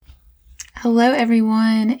Hello,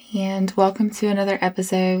 everyone, and welcome to another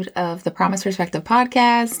episode of the Promise Perspective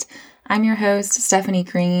podcast. I'm your host, Stephanie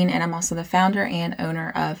Green, and I'm also the founder and owner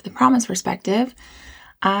of the Promise Perspective.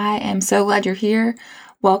 I am so glad you're here.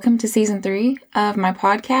 Welcome to season 3 of my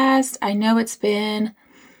podcast. I know it's been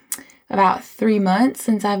about 3 months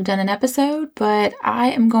since I've done an episode, but I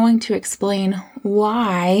am going to explain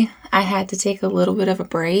why I had to take a little bit of a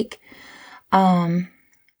break in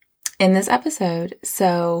this episode.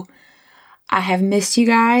 So I have missed you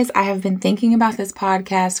guys. I have been thinking about this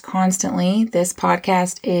podcast constantly. This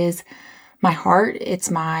podcast is my heart.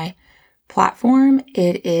 It's my platform.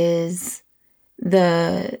 It is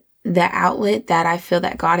the outlet that I feel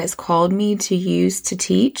that God has called me to use to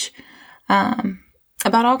teach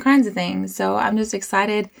about all kinds of things. So I'm just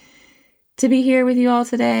excited to be here with you all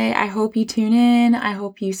today. I hope you tune in. I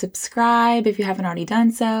hope you subscribe if you haven't already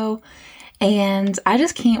done so. And I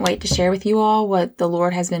just can't wait to share with you all what the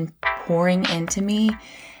Lord has been pouring into me.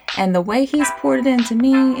 And the way He's poured it into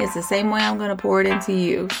me is the same way I'm going to pour it into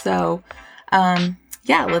you. So,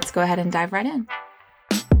 let's go ahead and dive right in.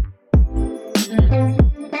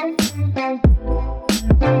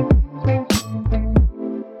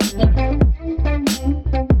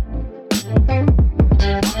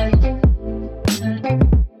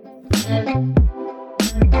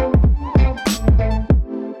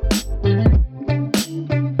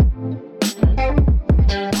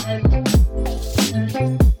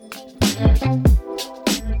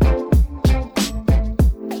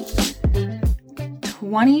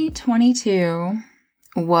 '22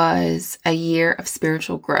 was a year of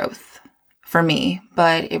spiritual growth for me,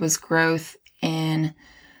 but it was growth in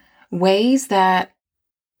ways that,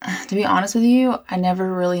 to be honest with you, I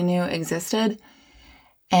never really knew existed.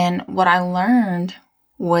 And what I learned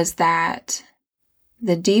was that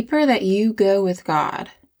the deeper that you go with God,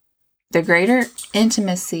 the greater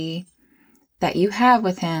intimacy that you have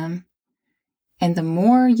with Him, and the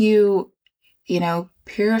more you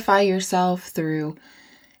purify yourself through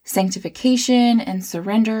sanctification and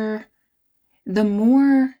surrender, the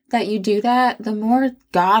more that you do that, the more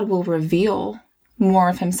God will reveal more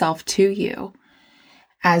of Himself to you.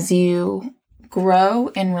 As you grow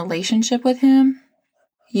in relationship with Him,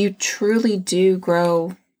 you truly do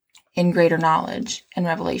grow in greater knowledge and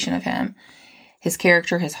revelation of Him, His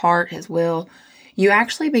character, His heart, His will. You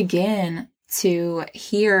actually begin to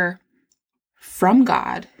hear from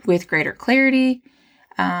God with greater clarity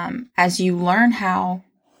as you learn how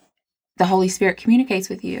the Holy Spirit communicates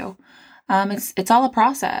with you. It's all a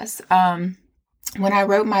process. When I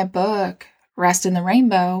wrote my book, Rest in the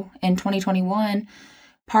Rainbow, in 2021,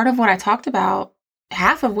 part of what I talked about,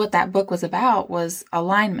 half of what that book was about, was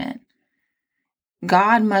alignment.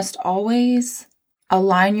 God must always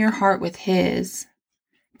align your heart with His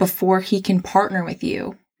before He can partner with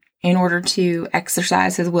you in order to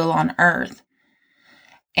exercise His will on earth.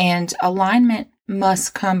 And alignment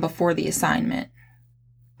must come before the assignment.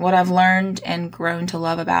 What I've learned and grown to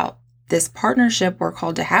love about this partnership we're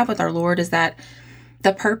called to have with our Lord is that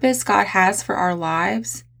the purpose God has for our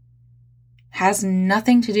lives has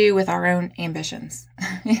nothing to do with our own ambitions.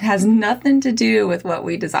 It has nothing to do with what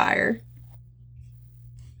we desire.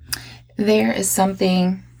 There is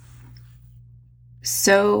something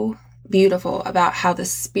so beautiful about how the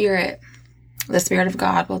Spirit of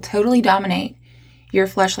God will totally dominate your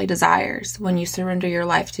fleshly desires when you surrender your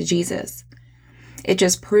life to Jesus. It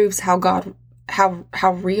just proves how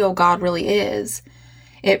real God really is.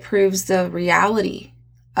 It proves the reality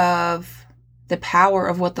of the power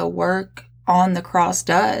of what the work on the cross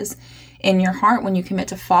does in your heart when you commit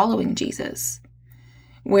to following Jesus.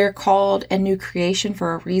 We're called a new creation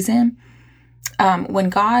for a reason. When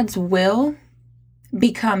God's will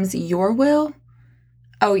becomes your will,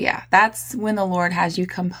 oh yeah, that's when the Lord has you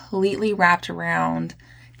completely wrapped around,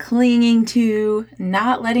 clinging to,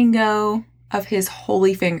 not letting go of His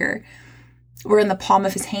holy finger. We're in the palm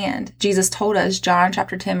of His hand. Jesus told us, John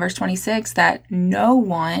chapter 10, verse 26, that no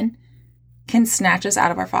one can snatch us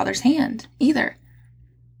out of our Father's hand either.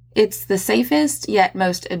 It's the safest yet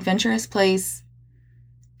most adventurous place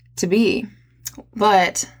to be.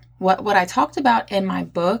 But what I talked about in my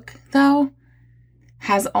book, though,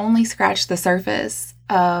 has only scratched the surface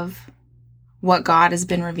of what God has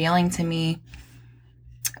been revealing to me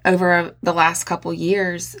over the last couple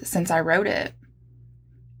years since I wrote it.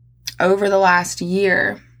 Over the last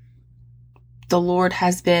year, the Lord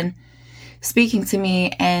has been speaking to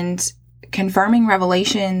me and confirming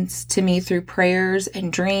revelations to me through prayers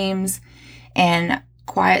and dreams and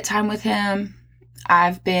quiet time with Him.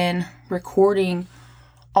 I've been recording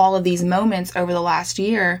all of these moments over the last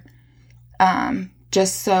year,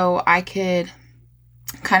 just so I could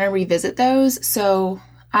kind of revisit those. So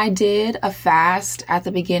I did a fast at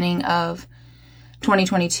the beginning of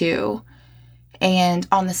 2022. And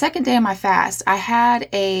on the second day of my fast, I had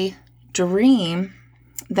a dream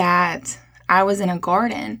that I was in a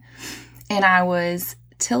garden and I was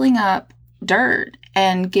tilling up dirt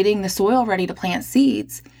and getting the soil ready to plant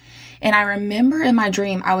seeds. And I remember in my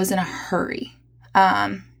dream, I was in a hurry.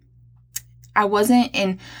 I was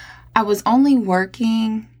only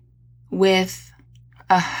working with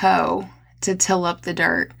a hoe to till up the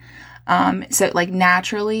dirt. So like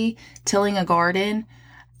naturally tilling a garden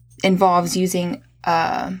involves using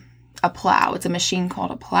a plow. It's a machine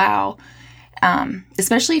called a plow.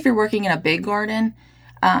 Especially if you're working in a big garden,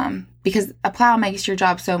 because a plow makes your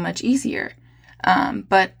job so much easier.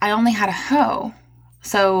 But I only had a hoe.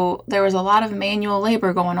 So there was a lot of manual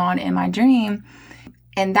labor going on in my dream,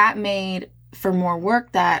 and that made for more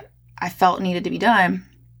work that I felt needed to be done.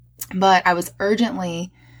 But I was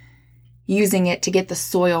urgently using it to get the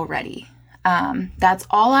soil ready. That's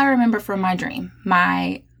all I remember from my dream.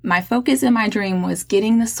 My focus in my dream was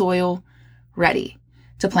getting the soil ready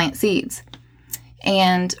to plant seeds.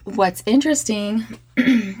 And what's interesting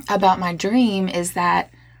about my dream is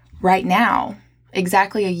that right now,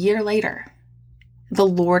 exactly a year later, the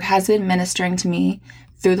Lord has been ministering to me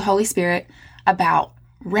through the Holy Spirit about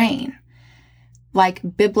rain,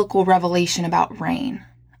 like biblical revelation about rain.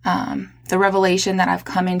 The revelation that I've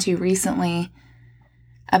come into recently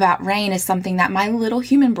about rain is something that my little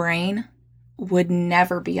human brain would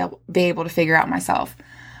never be able to figure out myself.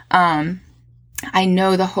 I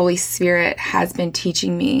know the Holy Spirit has been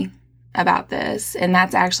teaching me about this, and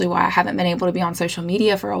that's actually why I haven't been able to be on social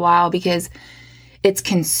media for a while, because it's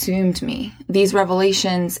consumed me. These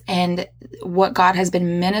revelations and what God has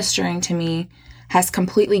been ministering to me has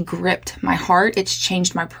completely gripped my heart. It's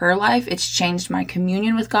changed my prayer life. It's changed my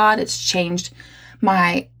communion with God. It's changed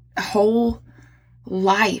my whole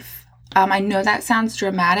life. I know that sounds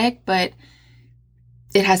dramatic, but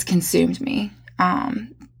it has consumed me.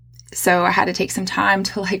 So I had to take some time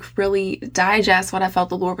to like really digest what I felt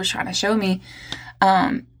the Lord was trying to show me.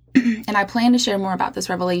 And I plan to share more about this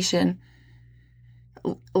revelation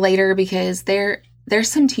later, because there's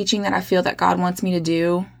some teaching that I feel that God wants me to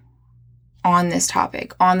do on this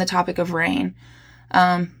topic, on the topic of rain,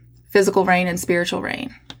 physical rain and spiritual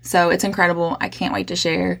rain. So it's incredible. I can't wait to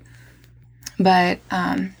share. But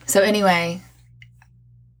so anyway,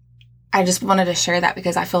 I just wanted to share that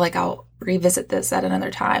because I feel like I'll revisit this at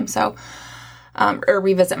another time. So, or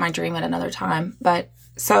revisit my dream at another time. But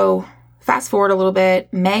so fast forward a little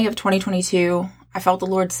bit, May of 2022, I felt the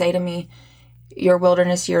Lord say to me, your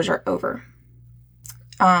wilderness years are over.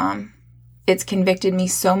 It's convicted me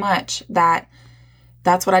so much that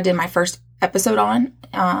that's what I did my first episode on,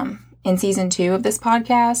 in season 2 of this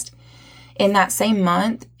podcast. In that same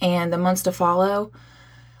month and the months to follow,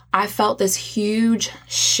 I felt this huge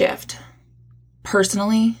shift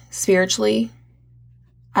personally, spiritually.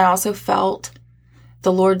 I also felt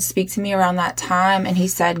the Lord speak to me around that time, and he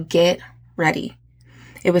said, get ready.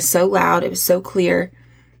 It was so loud. It was so clear.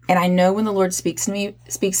 And I know when the Lord speaks to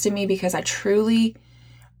me because I truly,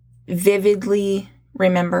 vividly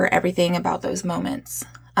remember everything about those moments.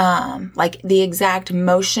 Like the exact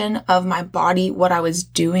motion of my body, what I was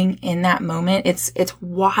doing in that moment. It's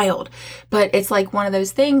wild, but it's like one of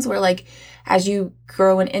those things where like, as you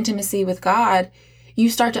grow in intimacy with God, you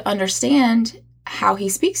start to understand how he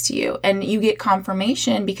speaks to you, and you get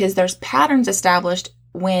confirmation because there's patterns established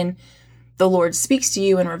when the Lord speaks to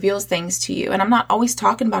you and reveals things to you. And I'm not always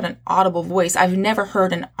talking about an audible voice. I've never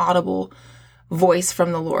heard an audible voice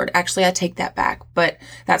from the Lord. Actually, I take that back, but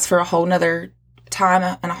that's for a whole nother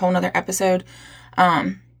time and a whole nother episode.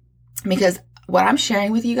 Because what I'm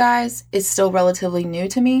sharing with you guys is still relatively new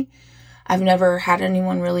to me. I've never had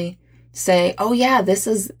anyone really say, oh yeah, this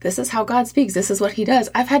is how God speaks. This is what he does.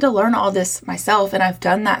 I've had to learn all this myself. And I've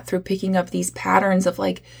done that through picking up these patterns of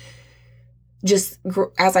like, just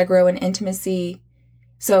as I grow in intimacy.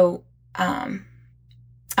 So,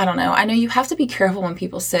 I don't know. I know you have to be careful when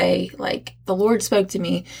people say like, the Lord spoke to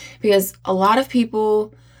me, because a lot of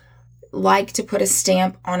people like to put a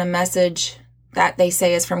stamp on a message that they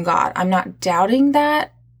say is from God. I'm not doubting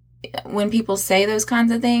that when people say those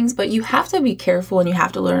kinds of things, but you have to be careful, and you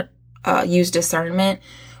have to learn, use discernment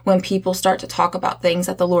when people start to talk about things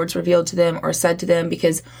that the Lord's revealed to them or said to them,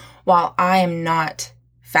 because while I am not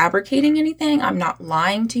fabricating anything, I'm not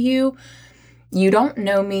lying to you. You don't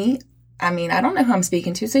know me. I mean, I don't know who I'm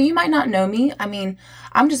speaking to, so you might not know me. I mean,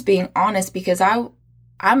 I'm just being honest, because I'm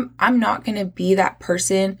not going to be that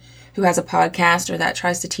person who has a podcast or that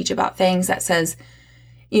tries to teach about things that says,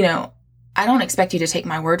 you know, I don't expect you to take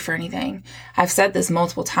my word for anything. I've said this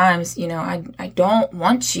multiple times, I don't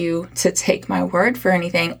want you to take my word for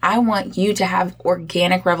anything. I want you to have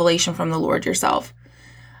organic revelation from the Lord yourself.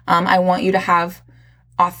 I want you to have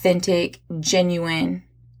authentic, genuine,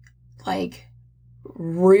 like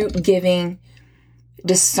root giving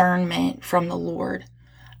discernment from the Lord.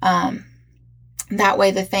 That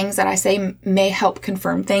way the things that I say may help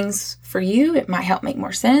confirm things for you. It might help make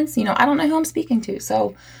more sense. I don't know who I'm speaking to.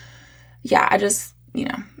 So yeah, I just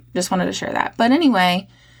wanted to share that. But anyway,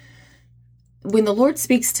 when the Lord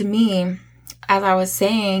speaks to me, as I was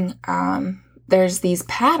saying, there's these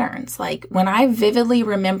patterns. Like when I vividly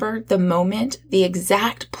remember the moment, the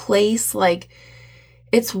exact place, like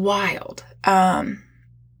it's wild. I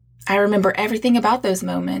remember everything about those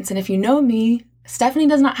moments. And if you know me, Stephanie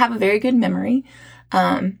does not have a very good memory.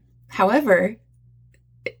 However,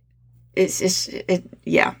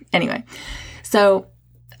 yeah. Anyway, so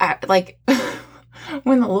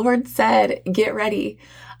when the Lord said, get ready,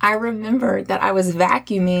 I remember that I was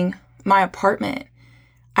vacuuming my apartment.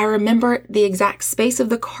 I remember the exact space of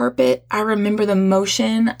the carpet. I remember the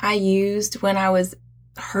motion I used when I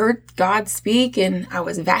heard God speak and I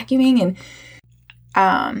was vacuuming.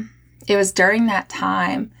 And it was during that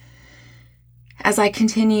time, as I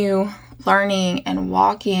continue learning and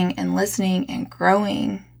walking and listening and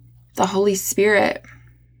growing, the Holy Spirit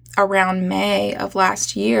around May of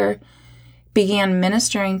last year began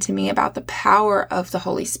ministering to me about the power of the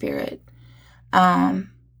Holy Spirit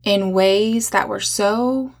in ways that were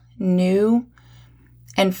so new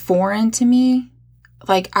and foreign to me.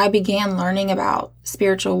 Like I began learning about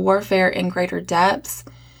spiritual warfare in greater depths,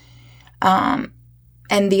 and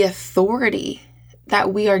the authority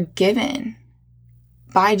that we are given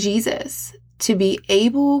by Jesus to be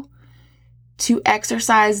able to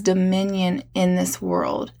exercise dominion in this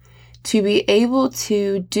world, to be able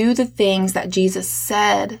to do the things that Jesus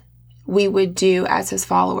said we would do as his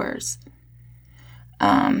followers.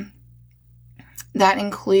 That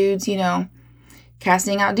includes,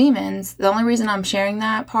 casting out demons. The only reason I'm sharing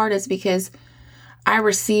that part is because I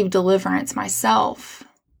received deliverance myself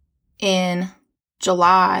in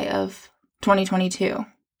July of 2022.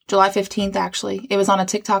 July 15th, actually. It was on a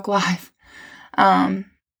TikTok live.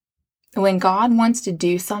 When God wants to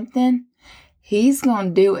do something, he's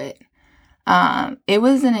going to do it. It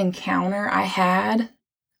was an encounter I had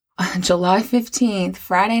July 15th,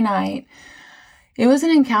 Friday night. It was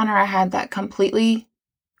an encounter I had that completely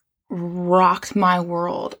rocked my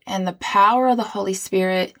world. And the power of the Holy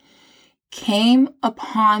Spirit came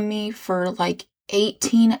upon me for like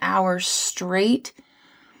 18 hours straight.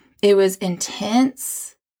 It was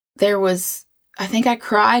intense. I think I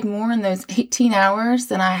cried more in those 18 hours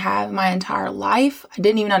than I have my entire life. I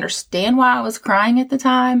didn't even understand why I was crying at the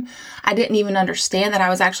time. I didn't even understand that I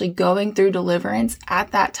was actually going through deliverance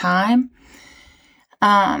at that time.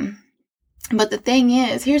 But the thing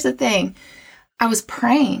is, here's the thing. I was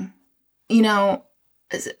praying,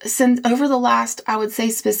 since over the last, I would say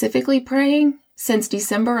specifically praying since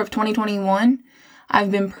December of 2021,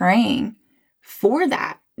 I've been praying for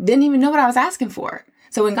that. Didn't even know what I was asking for.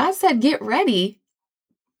 So when God said, get ready,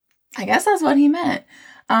 I guess that's what he meant.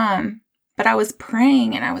 But I was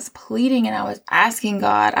praying and I was pleading and I was asking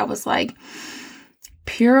God, I was like,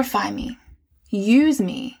 purify me, use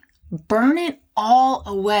me, burn it all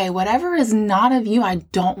away. Whatever is not of you, I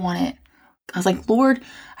don't want it. I was like, Lord,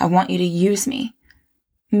 I want you to use me.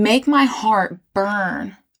 Make my heart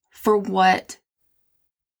burn for what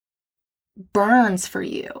burns for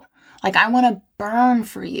you. Like I want to burn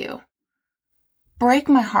for you. Break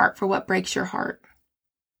my heart for what breaks your heart.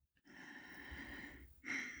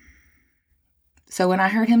 So when I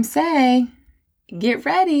heard him say, get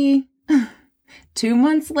ready, 2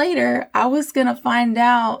 months later, I was going to find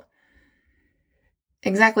out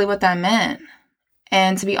exactly what that meant.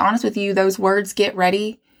 And to be honest with you, those words, get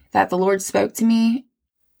ready, that the Lord spoke to me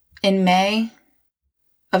in May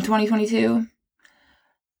of 2022,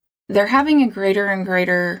 they're having a greater and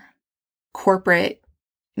greater corporate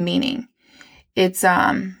meaning. It's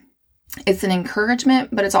an encouragement,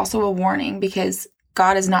 but it's also a warning because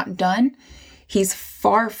God is not done. He's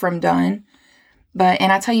far from done.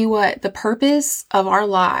 And I tell you what, the purpose of our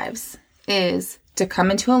lives is to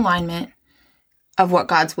come into alignment of what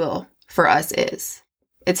God's will for us is.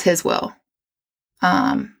 It's his will.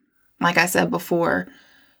 Like I said before,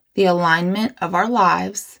 the alignment of our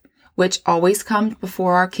lives, which always comes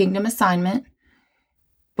before our kingdom assignment,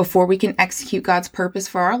 before we can execute God's purpose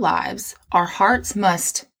for our lives, our hearts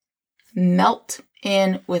must melt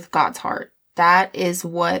in with God's heart. That is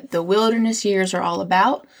what the wilderness years are all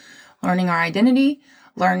about. Learning our identity,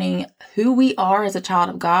 learning who we are as a child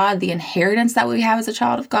of God, the inheritance that we have as a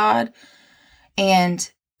child of God. And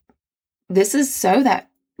this is so that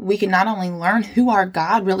we can not only learn who our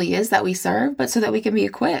God really is that we serve, but so that we can be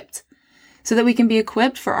equipped. So that we can be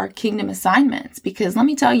equipped for our kingdom assignments. Because let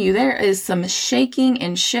me tell you, there is some shaking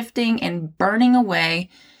and shifting and burning away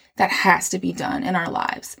that has to be done in our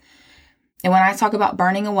lives. And when I talk about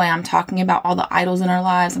burning away, I'm talking about all the idols in our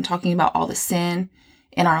lives. I'm talking about all the sin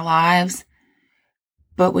in our lives.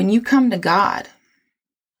 But when you come to God,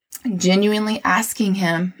 genuinely asking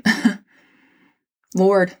Him,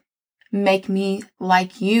 Lord, make me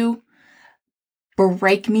like you,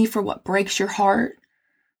 break me for what breaks your heart,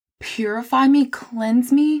 purify me,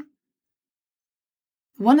 cleanse me.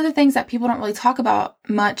 One of the things that people don't really talk about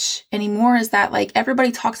much anymore is that like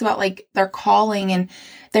everybody talks about like their calling, and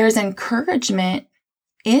there's encouragement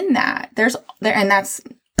in that. And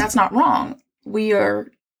that's not wrong. We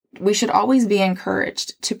should always be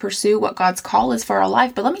encouraged to pursue what God's call is for our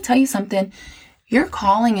life. But let me tell you something. Your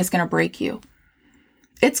calling is going to break you.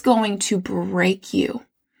 It's going to break you.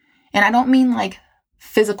 And I don't mean like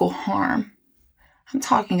physical harm. I'm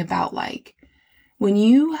talking about like when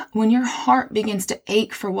your heart begins to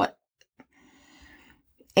ache for what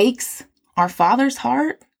aches our Father's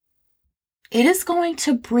heart, it is going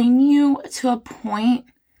to bring you to a point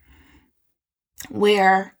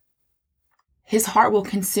where His heart will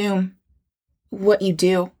consume what you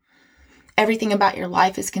do. Everything about your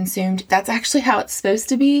life is consumed. That's actually how it's supposed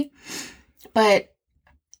to be. But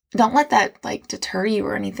don't let that like deter you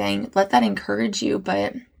or anything. Let that encourage you.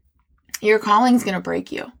 But your calling's going to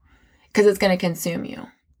break you because it's going to consume you,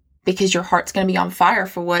 because your heart's going to be on fire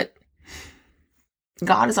for what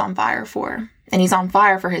God is on fire for, and He's on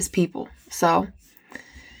fire for His people. So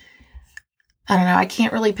I don't know. I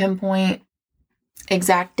can't really pinpoint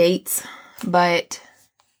exact dates, but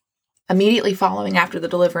immediately following after the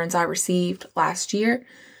deliverance I received last year,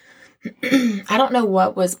 I don't know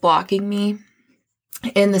what was blocking me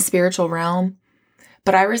in the spiritual realm,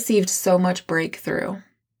 but I received so much breakthrough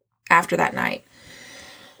after that night.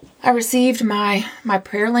 I received my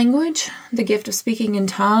prayer language, the gift of speaking in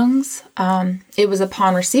tongues. It was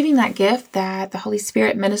upon receiving that gift that the Holy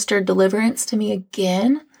Spirit ministered deliverance to me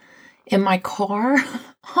again in my car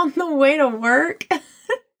on the way to work.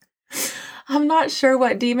 I'm not sure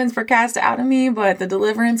what demons were cast out of me, but the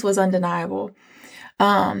deliverance was undeniable.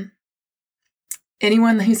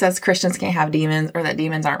 Anyone who says Christians can't have demons or that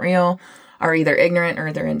demons aren't real are either ignorant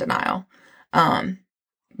or they're in denial.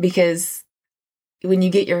 Because when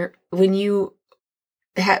you've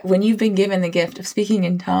been given the gift of speaking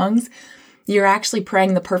in tongues, you're actually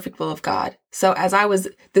praying the perfect will of God. So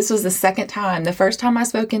this was the second time. The first time I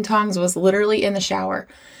spoke in tongues was literally in the shower.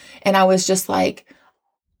 And I was just like,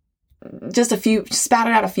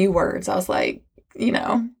 spouted out a few words. I was like,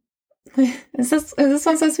 is this what I'm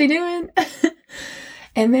supposed to be doing?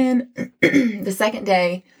 And then the second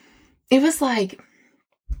day, it was like,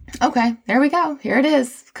 okay, there we go. Here it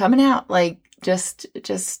is coming out. Like just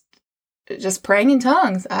praying in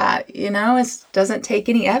tongues. It doesn't take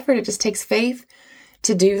any effort. It just takes faith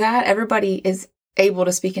to do that. Everybody is able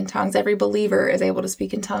to speak in tongues. Every believer is able to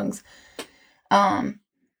speak in tongues.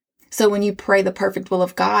 So when you pray the perfect will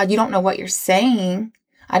of God, you don't know what you're saying.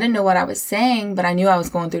 I didn't know what I was saying, but I knew I was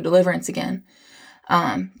going through deliverance again.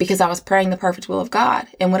 Because I was praying the perfect will of God,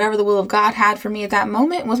 and whatever the will of God had for me at that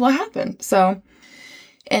moment was what happened. So,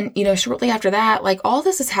 and shortly after that, like all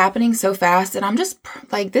this is happening so fast, and I'm just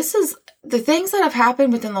like, this is the things that have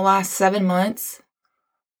happened within the last 7 months,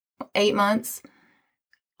 8 months.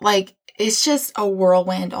 Like, it's just a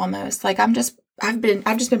whirlwind almost. Like I've just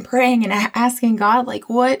been praying and asking God, like,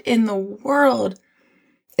 what in the world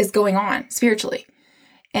is going on spiritually?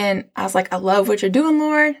 And I was like, I love what you're doing,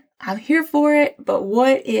 Lord. I'm here for it, but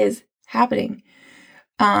what is happening?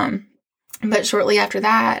 But shortly after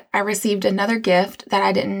that, I received another gift that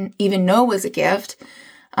I didn't even know was a gift.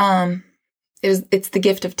 It's the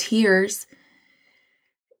gift of tears.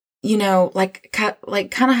 Like kind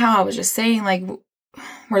of how I was just saying, like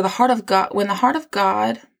when the heart of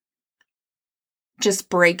God just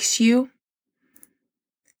breaks you,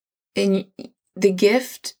 and the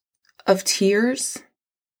gift of tears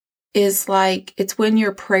is like, it's when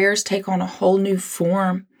your prayers take on a whole new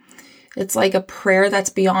form. It's like a prayer that's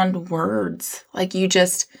beyond words. Like you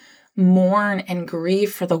just mourn and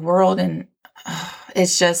grieve for the world. And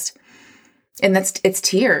it's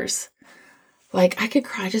tears. Like I could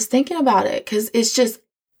cry just thinking about it. 'Cause it's just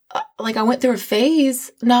like, I went through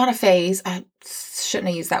not a phase. I shouldn't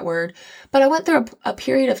have used that word, but I went through a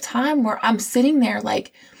period of time where I'm sitting there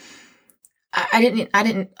like, I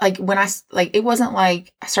didn't like when it wasn't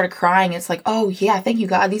like I started crying. It's like, oh yeah, thank you,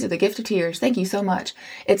 God. These are the gift of tears. Thank you so much.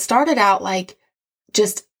 It started out like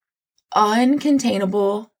just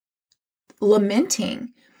uncontainable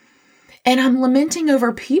lamenting. And I'm lamenting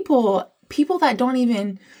over people that I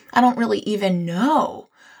don't really even know.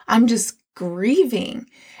 I'm just grieving.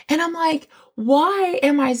 And I'm like, why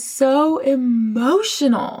am I so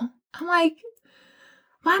emotional? I'm like,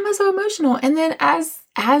 why am I so emotional? And then as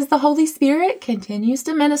the Holy Spirit continues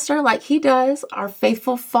to minister like he does, our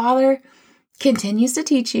faithful Father continues to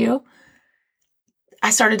teach you, I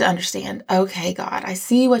started to understand, okay, God, I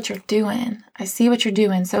see what you're doing. I see what you're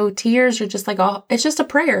doing. So tears are just like, it's just a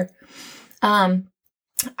prayer. I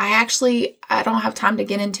don't have time to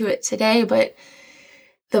get into it today, but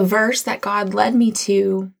the verse that God led me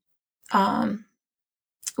to,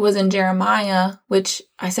 was in Jeremiah, which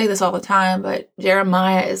I say this all the time, but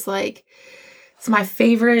Jeremiah is like, it's my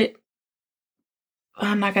favorite.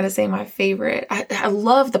 I'm not going to say my favorite. I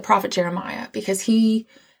love the prophet Jeremiah because he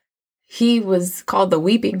was called the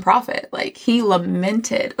weeping prophet. Like he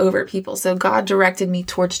lamented over people. So God directed me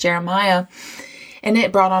towards Jeremiah, and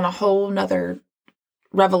it brought on a whole nother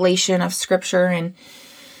revelation of scripture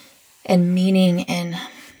and meaning. And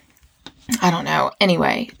I don't know.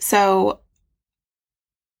 Anyway, so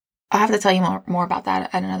I'll have to tell you more about that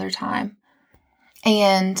at another time.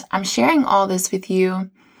 And I'm sharing all this with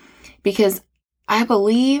you because I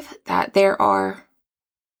believe that there are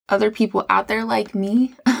other people out there like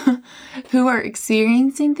me who are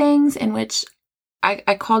experiencing things in which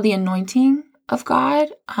I call the anointing of God.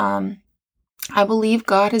 I believe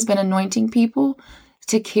God has been anointing people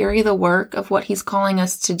to carry the work of what he's calling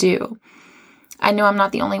us to do. I know I'm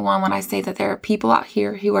not the only one when I say that there are people out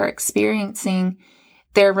here who are experiencing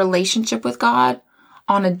their relationship with God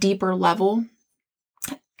on a deeper level,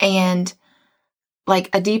 and like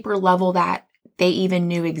a deeper level that they even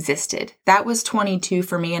knew existed. That was 22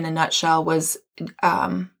 for me in a nutshell, was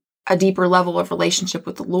a deeper level of relationship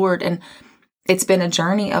with the Lord. And it's been a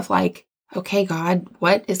journey of like, okay, God,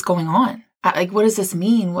 what is going on? What does this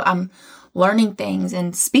mean? I'm learning things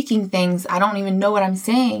and speaking things. I don't even know what I'm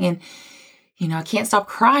saying. And, I can't stop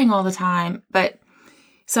crying all the time. But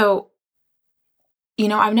so,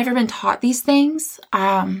 I've never been taught these things.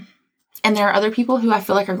 And there are other people who I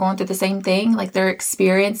feel like are going through the same thing. Like they're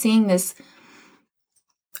experiencing this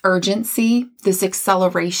urgency, this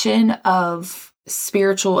acceleration of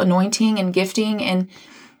spiritual anointing and gifting. And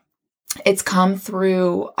it's come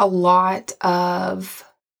through a lot of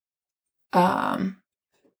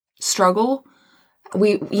struggle.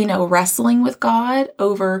 Wrestling with God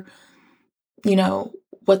over,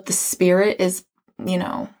 what the Spirit is,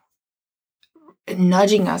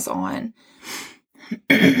 nudging us on.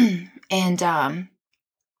 And I'm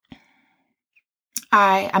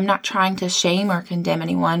not trying to shame or condemn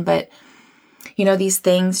anyone, but these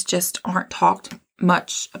things just aren't talked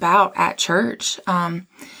much about at church.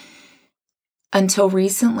 Until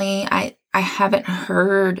recently, I haven't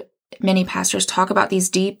heard many pastors talk about these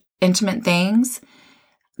deep, intimate things.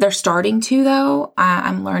 They're starting to, though.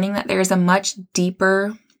 I'm learning that there's a much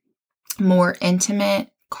deeper, more intimate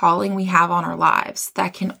calling we have on our lives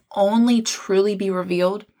that can only truly be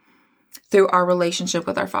revealed through our relationship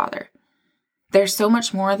with our Father. There's so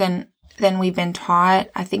much more than we've been taught.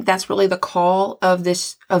 I think that's really the call of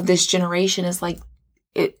this generation, is like,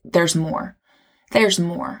 there's more. There's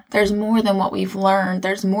more. There's more than what we've learned.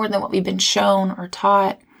 There's more than what we've been shown or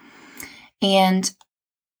taught. And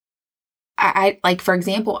I like, for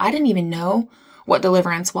example, I didn't even know what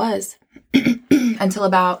deliverance was until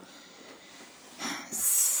about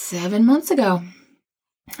 7 months ago.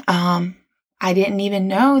 I didn't even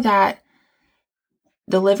know that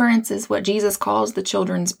deliverance is what Jesus calls the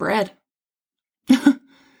children's bread.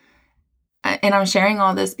 And I'm sharing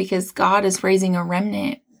all this because God is raising a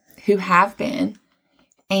remnant who have been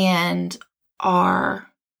and are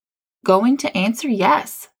going to answer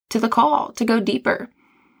yes to the call to go deeper.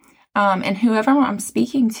 And whoever I'm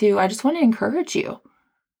speaking to, I just want to encourage you.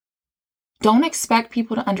 Don't expect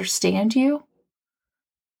people to understand you,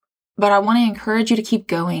 but I want to encourage you to keep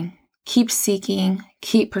going, keep seeking,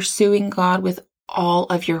 keep pursuing God with all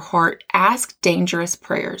of your heart. Ask dangerous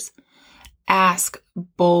prayers. Ask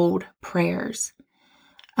bold prayers.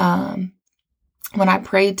 When I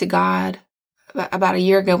prayed to God about a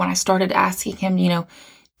year ago, when I started asking him,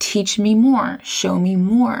 teach me more, show me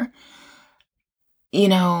more,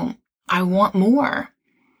 I want more.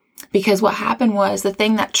 Because what happened was, the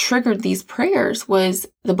thing that triggered these prayers was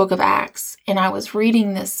the book of Acts. And I was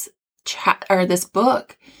reading this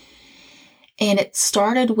book, and it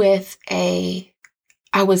started with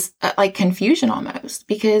confusion almost,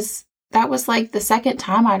 because that was like the second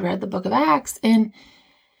time I'd read the book of Acts. And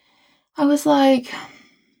I was like,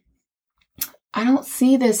 I don't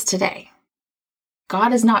see this today.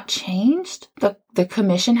 God has not changed. The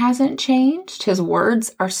commission hasn't changed. His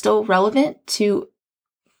words are still relevant to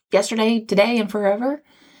yesterday, today, and forever.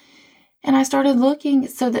 And I started looking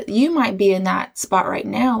so that you might be in that spot right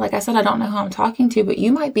now. Like I said, I don't know who I'm talking to, but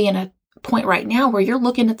you might be in a point right now where you're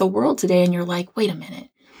looking at the world today and you're like, wait a minute.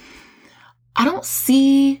 I don't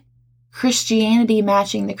see Christianity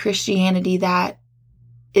matching the Christianity that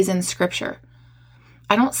is in Scripture.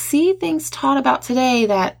 I don't see things taught about today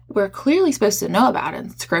that we're clearly supposed to know about in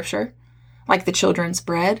Scripture, like the children's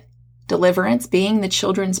bread, deliverance being the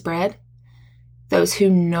children's bread, those who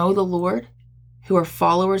know the Lord, who are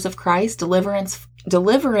followers of Christ.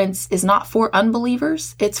 Deliverance is not for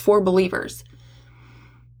unbelievers, it's for believers.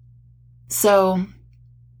 So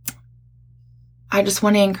I just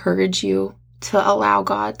want to encourage you to allow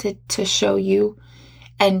God to show you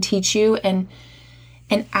and teach you and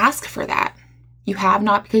ask for that. You have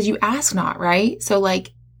not because you ask not, right? So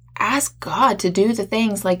like ask God to do the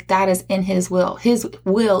things like that is in His will. His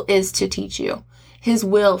will is to teach you. His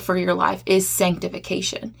will for your life is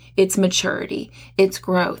sanctification. It's maturity. It's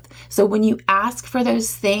growth. So when you ask for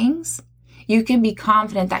those things, you can be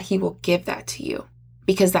confident that He will give that to you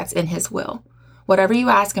because that's in His will. Whatever you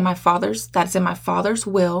ask that's in my Father's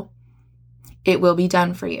will, it will be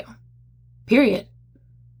done for you. Period.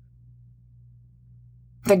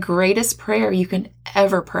 The greatest prayer you can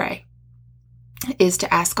ever pray is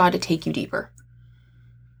to ask God to take you deeper.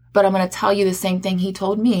 But I'm going to tell you the same thing He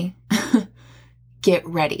told me. Get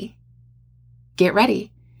ready. Get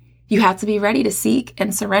ready. You have to be ready to seek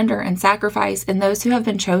and surrender and sacrifice. And those who have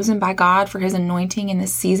been chosen by God for His anointing in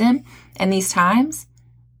this season and these times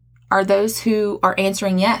are those who are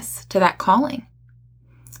answering yes to that calling.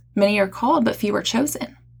 Many are called, but few are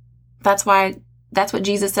chosen. That's what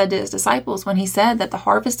Jesus said to His disciples when He said that the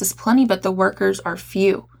harvest is plenty, but the workers are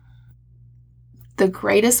few. The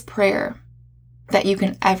greatest prayer that you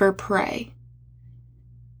can ever pray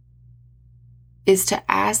is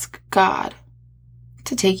to ask God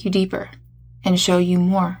to take you deeper and show you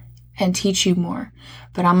more and teach you more.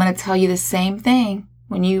 But I'm going to tell you the same thing.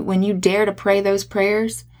 When you dare to pray those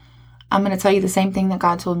prayers, I'm going to tell you the same thing that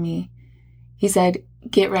God told me. He said,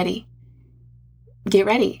 get ready. Get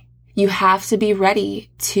ready. You have to be ready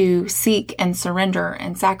to seek and surrender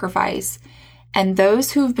and sacrifice. And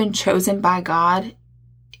those who have been chosen by God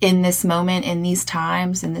in this moment, in these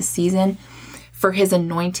times, in this season, for His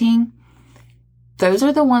anointing, those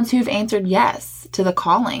are the ones who've answered yes to the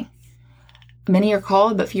calling. Many are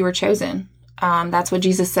called, but few are chosen. That's what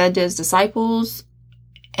Jesus said to His disciples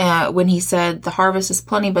when He said, the harvest is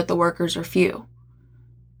plenty, but the workers are few.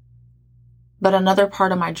 But another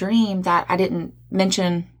part of my dream that I didn't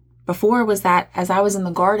mention before was that as I was in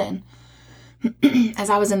the garden,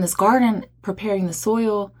 as I was in this garden preparing the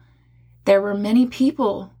soil, there were many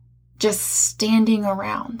people just standing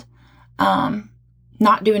around,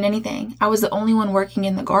 not doing anything. I was the only one working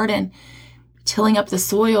in the garden, tilling up the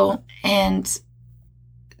soil. And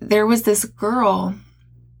there was this girl,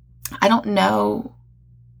 I don't know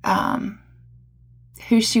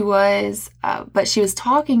who she was, but she was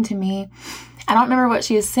talking to me. I don't remember what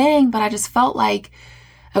she was saying, but I just felt like,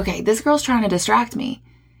 okay, this girl's trying to distract me.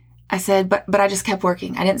 I said, but I just kept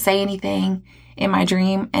working. I didn't say anything in my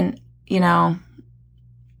dream. And,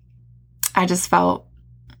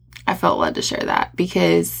 I felt led to share that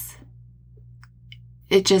because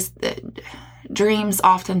dreams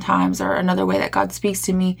oftentimes are another way that God speaks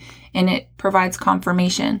to me, and it provides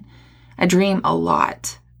confirmation. I dream a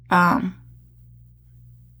lot.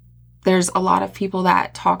 There's a lot of people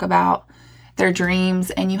that talk about their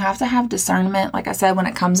dreams, and you have to have discernment. Like I said, when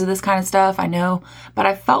it comes to this kind of stuff, I know, but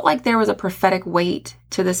I felt like there was a prophetic weight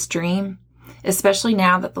to this dream, especially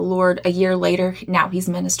now that the Lord, a year later, now He's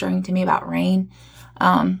ministering to me about rain.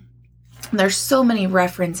 There's so many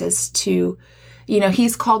references to,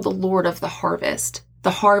 He's called the Lord of the harvest.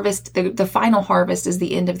 The harvest, the final harvest is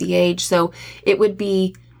the end of the age. So it would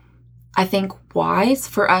be, I think, wise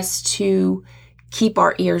for us to keep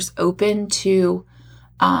our ears open to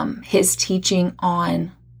His teaching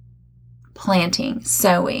on planting,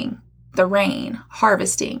 sowing, the rain,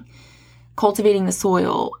 harvesting, cultivating the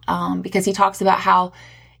soil, because He talks about how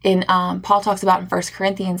Paul talks about in 1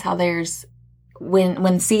 Corinthians how there's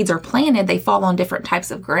when seeds are planted, they fall on different types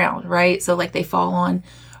of ground, right? So like they fall on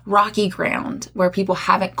rocky ground where people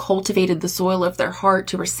haven't cultivated the soil of their heart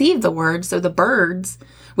to receive the word. So the birds,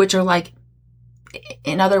 which are like,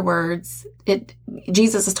 in other words,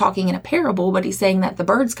 Jesus is talking in a parable, but He's saying that the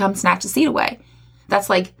birds come snatch the seed away. That's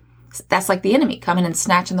like That's like the enemy coming and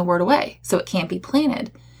snatching the word away, so it can't be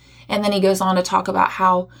planted. And then he goes on to talk about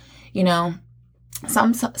how,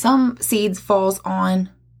 some seeds falls on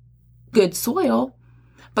good soil,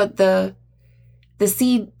 but the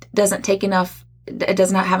seed doesn't it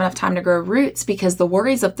does not have enough time to grow roots, because the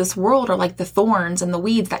worries of this world are like the thorns and the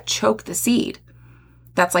weeds that choke the seed.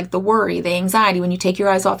 That's like the worry, the anxiety. When you take your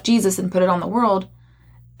eyes off Jesus and put it on the world,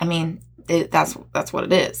 that's what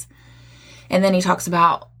it is. And then he talks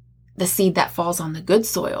about the seed that falls on the good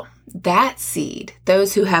soil. That seed,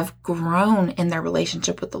 those who have grown in their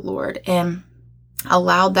relationship with the Lord and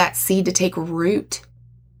allowed that seed to take root,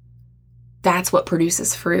 that's what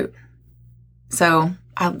produces fruit. So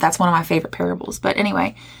that's one of my favorite parables. But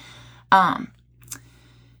anyway,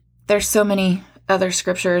 there's so many other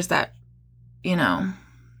scriptures that,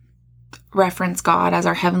 reference God as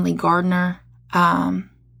our heavenly gardener.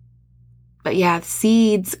 But yeah,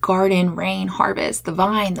 seeds, garden, rain, harvest, the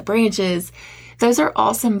vine, the branches, those are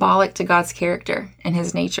all symbolic to God's character and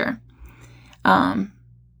his nature. Our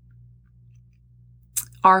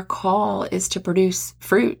call is to produce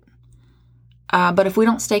fruit. But if we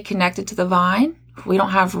don't stay connected to the vine, if we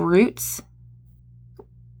don't have roots,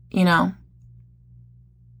 we won't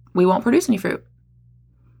produce any fruit.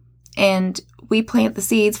 And we plant the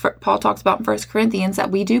seeds. Paul talks about in 1 Corinthians that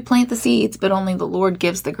we do plant the seeds, but only the Lord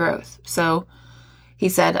gives the growth. So he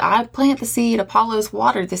said, I plant the seed, Apollos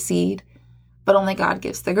water the seed, but only God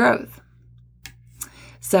gives the growth.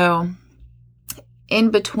 So in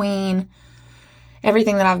between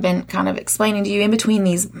everything that I've been kind of explaining to you, in between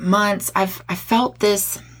these months, I have felt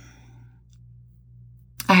this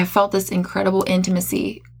incredible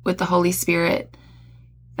intimacy with the Holy Spirit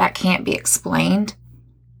that can't be explained.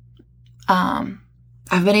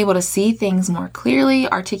 I've been able to see things more clearly,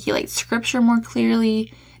 articulate scripture more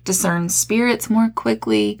clearly, discern spirits more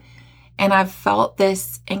quickly, and I've felt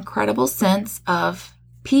this incredible sense of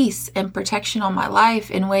peace and protection on my life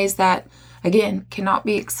in ways that, again, cannot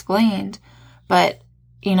be explained. But,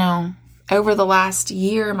 over the last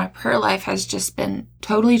year, my prayer life has just been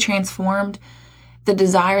totally transformed. The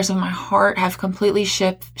desires of my heart have completely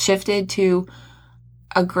shifted to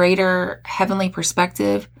a greater heavenly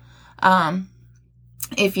perspective.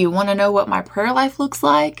 If you want to know what my prayer life looks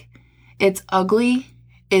like, it's ugly.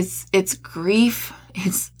 It's grief.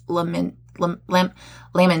 It's lamentation.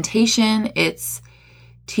 It's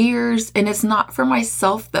tears. And it's not for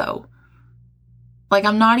myself, though. Like,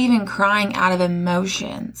 I'm not even crying out of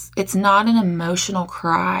emotions. It's not an emotional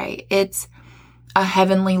cry. It's a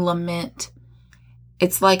heavenly lament.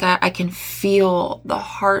 It's like I can feel the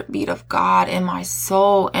heartbeat of God in my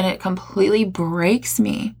soul, and it completely breaks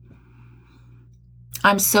me.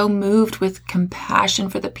 I'm so moved with compassion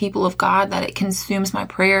for the people of God that it consumes my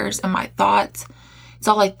prayers and my thoughts. It's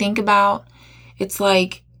all I think about. It's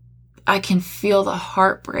like I can feel the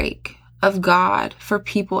heartbreak of God for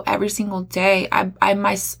people every single day.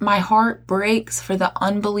 My heart breaks for the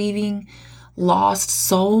unbelieving, lost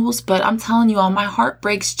souls, but I'm telling you all, my heart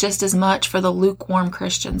breaks just as much for the lukewarm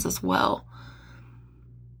Christians as well.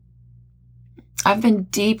 I've been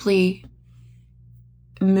deeply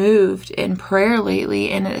moved in prayer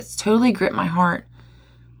lately, and it's totally gripped my heart.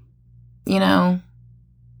 The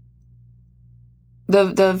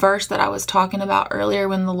verse that I was talking about earlier,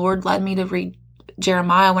 when the Lord led me to read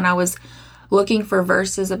Jeremiah, when I was looking for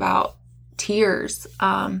verses about tears,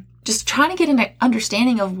 just trying to get an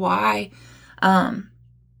understanding of why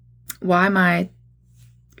my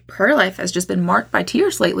prayer life has just been marked by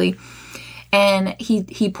tears lately. And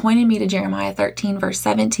he pointed me to Jeremiah 13, verse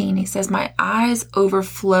 17. He says, my eyes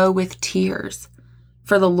overflow with tears,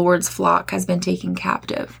 for the Lord's flock has been taken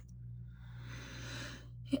captive.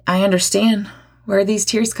 I understand where these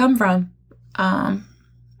tears come from,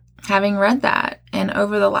 having read that. And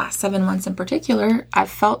over the last 7 months in particular, I've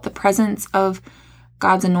felt the presence of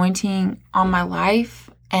God's anointing on my life.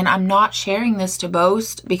 And I'm not sharing this to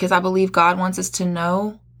boast, because I believe God wants us to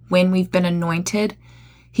know when we've been anointed.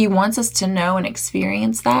 He wants us to know and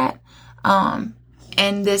experience that. And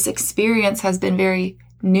this experience has been very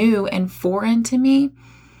new and foreign to me.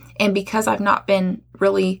 And because I've not been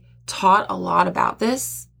really taught a lot about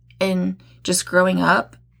this and just growing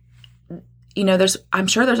up, I'm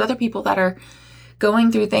sure there's other people that are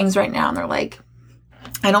going through things right now, and they're like,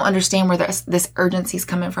 I don't understand where this urgency is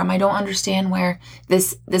coming from. I don't understand where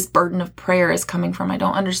this burden of prayer is coming from. I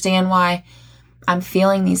don't understand why I'm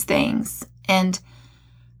feeling these things. And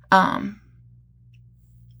I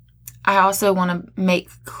also want to make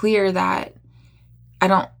clear that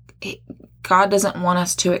God doesn't want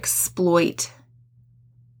us to exploit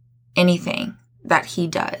anything that he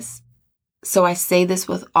does. So I say this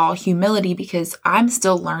with all humility because I'm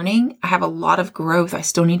still learning. I have a lot of growth I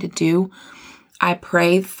still need to do. I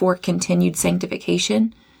pray for continued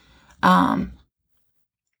sanctification. And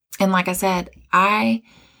like I said, I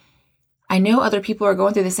know other people are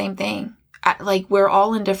going through the same thing. We're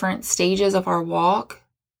all in different stages of our walk,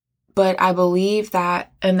 but I believe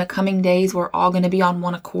that in the coming days, we're all going to be on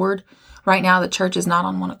one accord. Right now, the church is not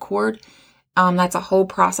on one accord. That's a whole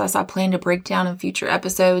process I plan to break down in future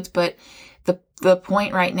episodes. But the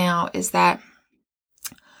point right now is that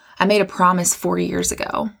I made a promise 4 years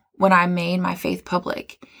ago when I made my faith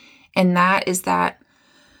public. And that is that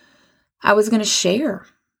I was going to share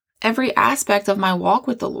every aspect of my walk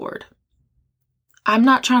with the Lord. I'm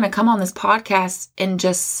not trying to come on this podcast and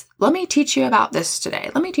just, let me teach you about this today.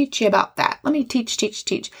 Let me teach you about that. Let me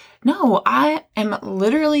teach. No, I am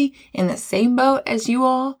literally in the same boat as you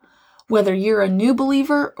all, whether you're a new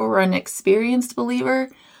believer or an experienced believer.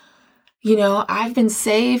 I've been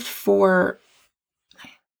saved for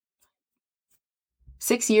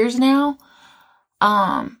 6 years now.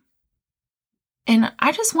 And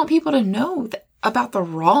I just want people to know about the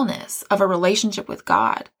rawness of a relationship with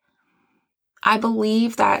God. I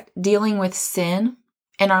believe that dealing with sin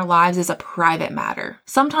in our lives is a private matter,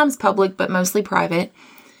 sometimes public, but mostly private.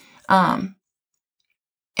 And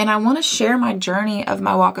I want to share my journey of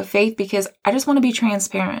my walk of faith because I just want to be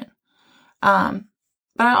transparent.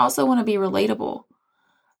 But I also want to be relatable.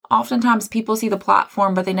 Oftentimes people see the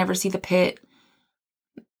platform, but they never see the pit.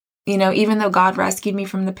 Even though God rescued me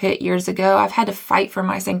from the pit years ago, I've had to fight for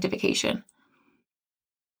my sanctification.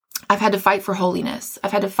 I've had to fight for holiness.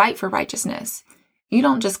 I've had to fight for righteousness. You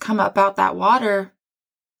don't just come up out that water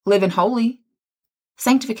living holy.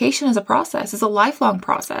 Sanctification is a process. It's a lifelong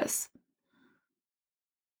process.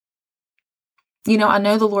 I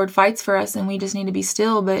know the Lord fights for us and we just need to be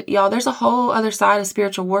still, but y'all, there's a whole other side of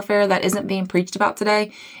spiritual warfare that isn't being preached about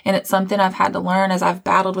today. And it's something I've had to learn as I've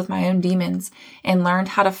battled with my own demons and learned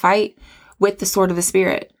how to fight with the sword of the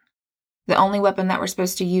Spirit. The only weapon that we're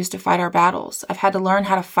supposed to use to fight our battles. I've had to learn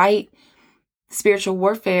how to fight spiritual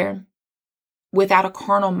warfare without a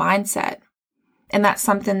carnal mindset. And that's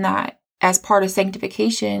something that, as part of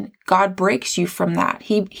sanctification, God breaks you from that.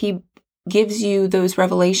 He gives you those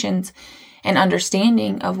revelations and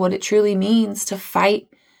understanding of what it truly means to fight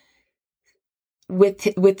with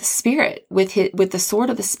the Spirit, with the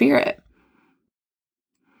sword of the Spirit.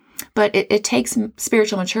 But it takes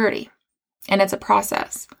spiritual maturity, and it's a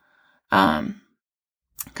process.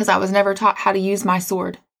 Because I was never taught how to use my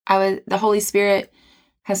sword. The Holy Spirit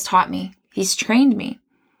has taught me. He's trained me.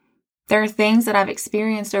 There are things that I've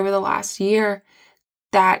experienced over the last year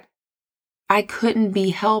that I couldn't be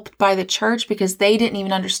helped by the church because they didn't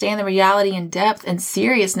even understand the reality and depth and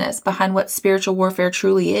seriousness behind what spiritual warfare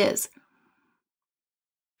truly is.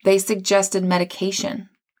 They suggested medication.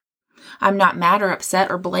 I'm not mad or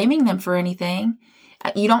upset or blaming them for anything.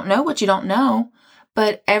 You don't know what you don't know.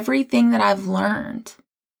 But everything that I've learned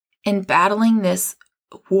in battling this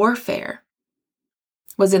warfare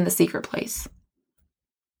was in the secret place.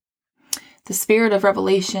 The spirit of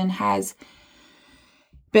revelation has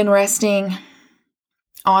been resting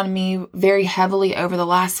on me very heavily over the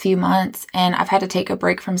last few months, and I've had to take a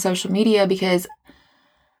break from social media because,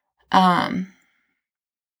 well,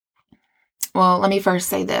 let me first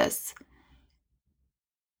say this.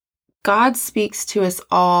 God speaks to us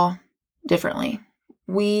all differently.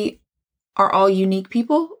 We are all unique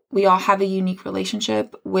people. We all have a unique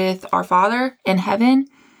relationship with our Father in heaven.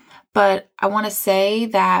 But I want to say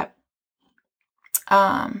that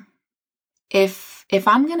if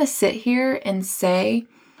I'm going to sit here and say,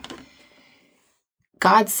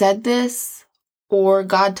 God said this, or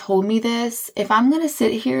God told me this, if I'm going to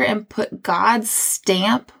sit here and put God's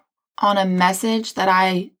stamp on a message that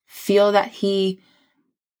I feel that He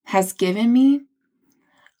has given me,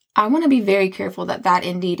 I want to be very careful that that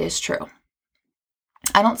indeed is true.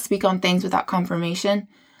 I don't speak on things without confirmation,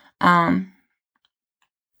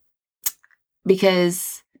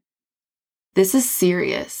 because this is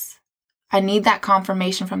serious. I need that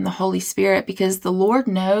confirmation from the Holy Spirit because the Lord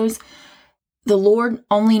knows,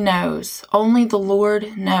 only the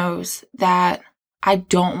Lord knows that I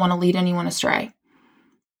don't want to lead anyone astray.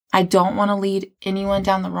 I don't want to lead anyone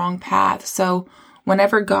down the wrong path. So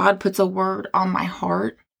whenever God puts a word on my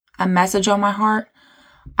heart, a message on my heart,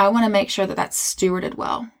 I want to make sure that that's stewarded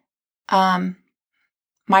well. And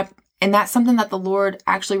that's something that the Lord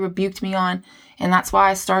actually rebuked me on. And that's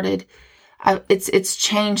why I started, it's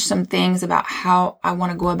changed some things about how I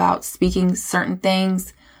want to go about speaking certain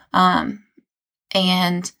things. And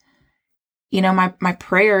you know, my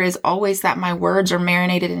prayer is always that my words are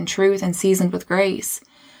marinated in truth and seasoned with grace.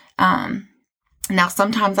 Now,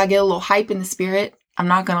 sometimes I get a little hype in the spirit. I'm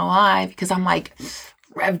not going to lie, because I'm like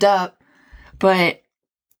revved up, but,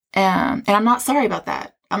 and I'm not sorry about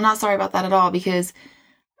that. I'm not sorry about that at all, because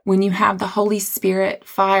when you have the Holy Spirit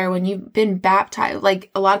fire, when you've been baptized, like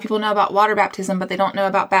a lot of people know about water baptism, but they don't know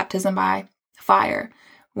about baptism by fire.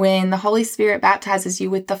 When the Holy Spirit baptizes you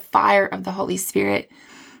with the fire of the Holy Spirit,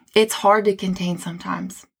 it's hard to contain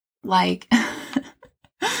sometimes. Like,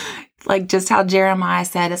 like just how Jeremiah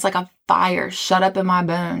said, it's like a fire shut up in my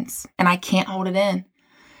bones and I can't hold it in.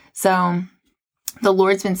 So the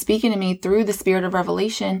Lord's been speaking to me through the spirit of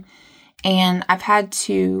revelation, and I've had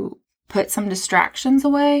to put some distractions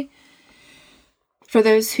away. For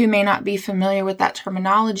those who may not be familiar with that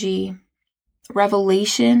terminology,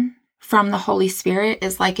 revelation from the Holy Spirit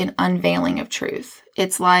is like an unveiling of truth.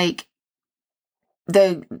 It's like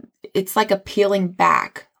a peeling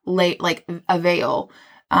back, like a veil,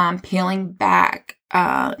 peeling back.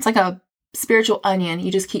 It's like a spiritual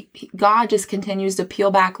onion. God just continues to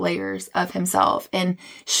peel back layers of himself and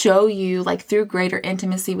show you, like through greater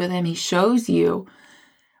intimacy with him, he shows you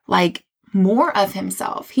like more of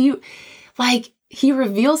himself. He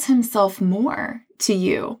reveals himself more to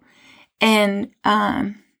you, and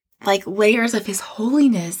like layers of his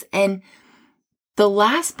holiness. And the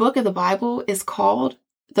last book of the Bible is called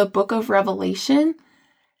the Book of Revelation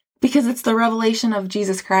because it's the revelation of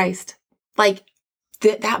Jesus Christ. Like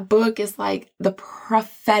that book is like the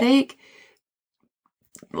prophetic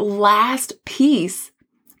last piece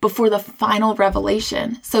before the final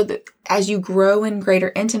revelation. So that as you grow in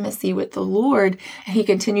greater intimacy with the Lord, and he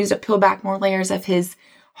continues to peel back more layers of his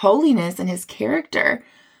holiness and his character,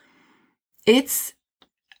 it's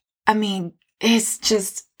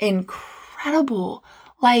just incredible.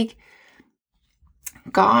 Like,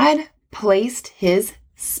 God placed his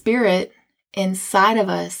spirit inside of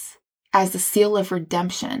us as the seal of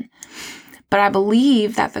redemption. But I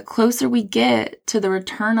believe that the closer we get to the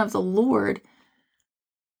return of the Lord,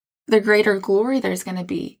 the greater glory there's going to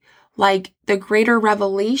be. Like, the greater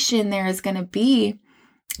revelation there is going to be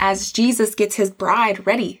as Jesus gets his bride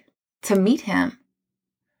ready to meet him.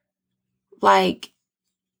 Like,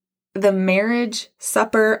 the marriage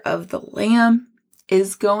supper of the Lamb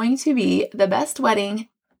is going to be the best wedding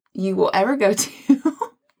you will ever go to.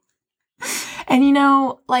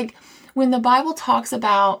 And like when the Bible talks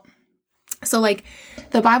about,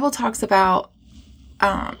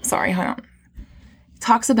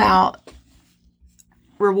 talks about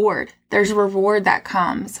reward. There's a reward that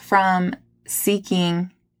comes from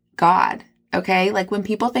seeking God. Okay. Like when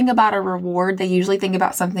people think about a reward, they usually think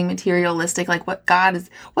about something materialistic, like what's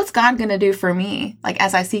God going to do for me? Like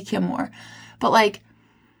as I seek him more. But like,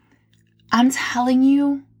 I'm telling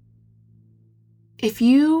you, if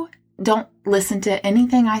you don't listen to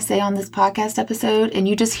anything I say on this podcast episode and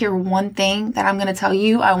you just hear one thing that I'm going to tell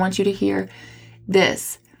you, I want you to hear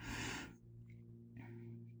this.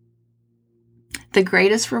 The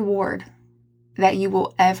greatest reward that you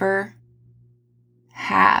will ever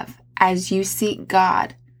have as you seek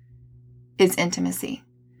God is intimacy.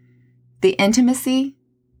 The intimacy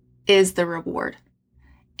is the reward.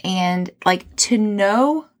 And like to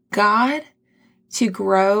know God, to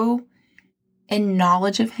grow in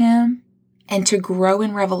knowledge of him, and to grow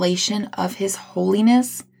in revelation of his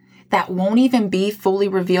holiness that won't even be fully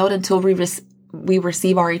revealed until we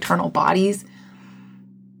receive our eternal bodies,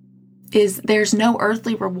 there's no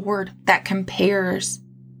earthly reward that compares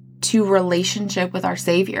to relationship with our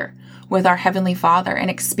Savior, with our Heavenly Father, and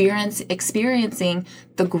experiencing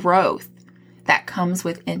the growth that comes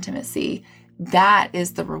with intimacy. That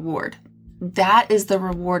is the reward. That is the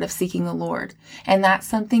reward of seeking the Lord. And that's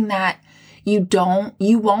something that you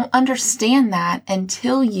won't understand that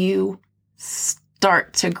until you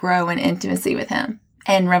start to grow in intimacy with him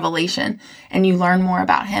and revelation, and you learn more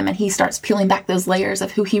about him, and he starts peeling back those layers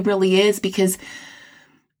of who he really is, because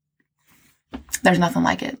there's nothing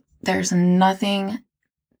like it. There's nothing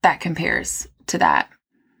that compares to that.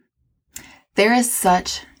 There is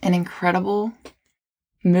such an incredible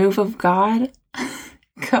move of God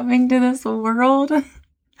coming to this world,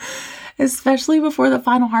 especially before the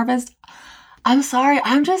final harvest. I'm sorry,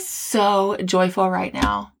 I'm just so joyful right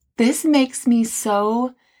now. This makes me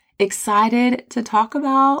so excited to talk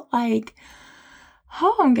about. Like,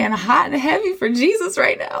 I'm getting hot and heavy for Jesus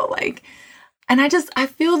right now. Like, and I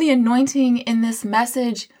feel the anointing in this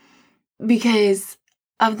message because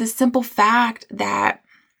of the simple fact that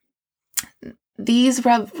these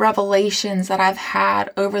revelations that I've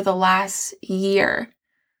had over the last year,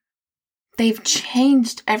 they've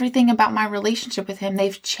changed everything about my relationship with him.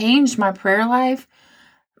 They've changed my prayer life,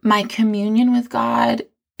 my communion with God,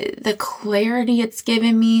 the clarity it's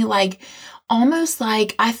given me, like almost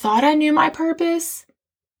like I thought I knew my purpose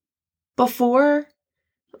before,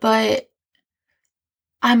 but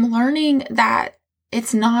I'm learning that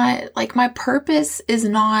it's not, like, my purpose is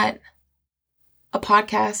not a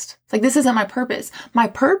podcast. Like, this isn't my purpose. My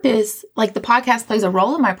purpose, like, the podcast plays a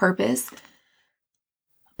role in my purpose,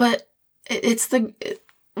 but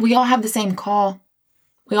we all have the same call.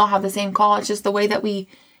 We all have the same call. It's just the way that we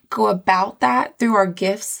go about that through our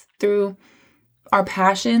gifts, through our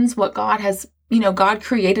passions, what God has, God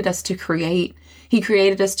created us to create. He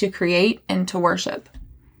created us to create and to worship.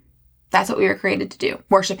 That's what we were created to do.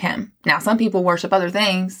 Worship Him. Now, some people worship other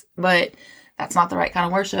things, but that's not the right kind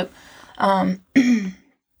of worship.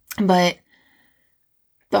 But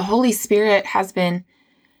the Holy Spirit has been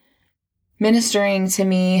ministering to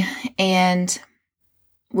me and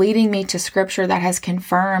leading me to scripture that has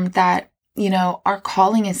confirmed that, our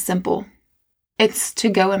calling is simple. It's to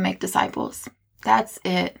go and make disciples. That's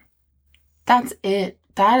it. That's it.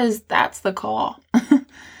 That's the call.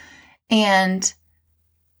 And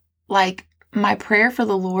like, my prayer for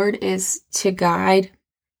the Lord is to guide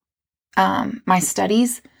my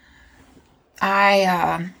studies.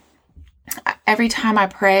 Every time I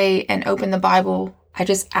pray and open the Bible, I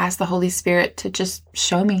just ask the Holy Spirit to just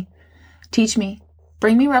show me, teach me,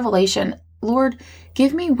 bring me revelation. Lord,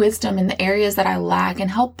 give me wisdom in the areas that I lack and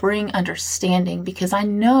help bring understanding, because I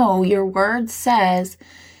know your word says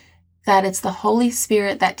that it's the Holy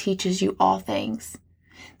Spirit that teaches you all things.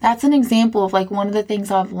 That's an example of, like, one of the things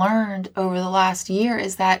I've learned over the last year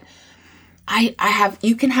is that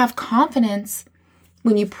you can have confidence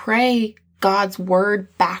when you pray God's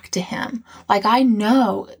word back to Him. Like, I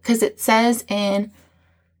know, because it says in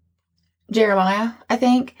Jeremiah, I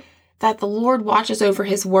think, that the Lord watches over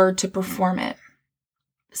His word to perform it.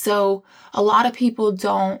 So a lot of people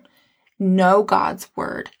don't know God's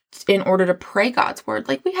word in order to pray God's word.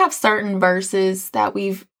 Like, we have certain verses that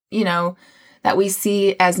that we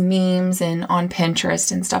see as memes and on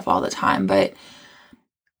Pinterest and stuff all the time. But,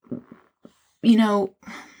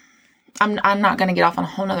 I'm not going to get off on a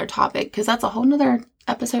whole nother topic, because that's a whole nother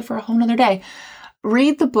episode for a whole nother day.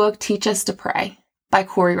 Read the book, Teach Us to Pray by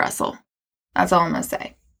Corey Russell. That's all I'm going to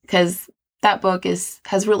say, because that book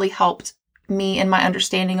has really helped me in my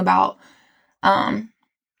understanding about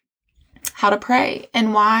how to pray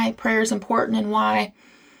and why prayer is important, and why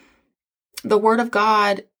the Word of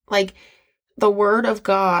God, like, the Word of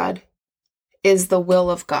God is the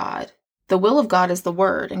will of God. The will of God is the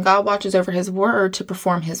Word, and God watches over His Word to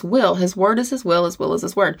perform His will. His Word is His will is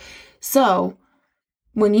His Word. So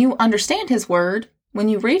when you understand His Word, when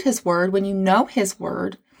you read His Word, when you know His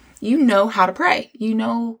Word, you know how to pray.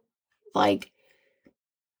 Like,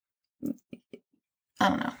 I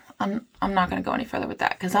don't know. I'm not going to go any further with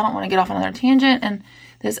that, because I don't want to get off on another tangent, and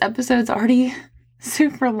this episode's already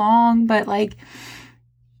super long. But, like,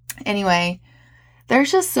 anyway,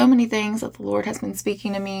 there's just so many things that the Lord has been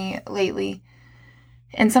speaking to me lately.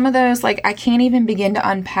 And some of those, like, I can't even begin to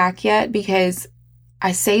unpack yet, because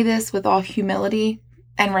I say this with all humility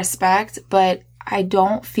and respect, but I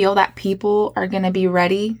don't feel that people are going to be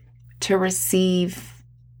ready to receive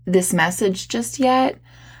this message just yet.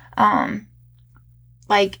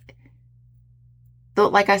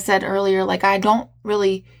 Like I said earlier, like, I don't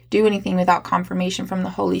really do anything without confirmation from the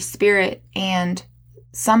Holy Spirit. And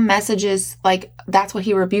some messages, like, that's what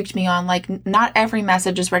He rebuked me on. Like, not every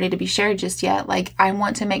message is ready to be shared just yet. Like, I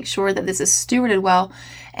want to make sure that this is stewarded well.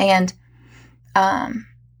 And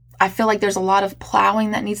I feel like there's a lot of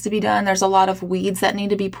plowing that needs to be done. There's a lot of weeds that need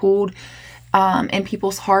to be pulled in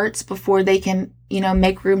people's hearts before they can,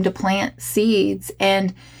 make room to plant seeds.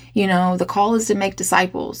 And, the call is to make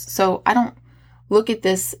disciples. So I don't look at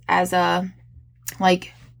this as a,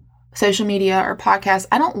 like, social media or podcast.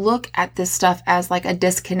 I don't look at this stuff as, like, a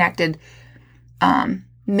disconnected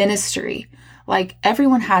ministry. Like,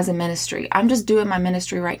 everyone has a ministry. I'm just doing my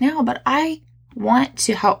ministry right now, but I want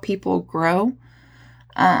to help people grow.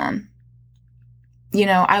 I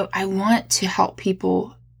want to help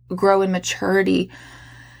people grow in maturity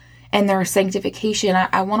and their sanctification.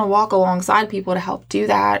 I want to walk alongside people to help do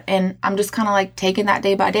that. And I'm just kind of, like, taking that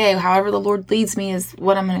day by day. However the Lord leads me is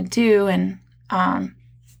what I'm going to do. And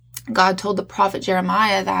God told the prophet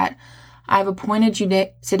Jeremiah that I've appointed you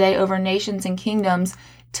today over nations and kingdoms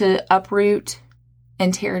to uproot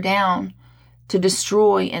and tear down, to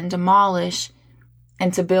destroy and demolish,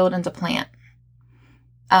 and to build and to plant.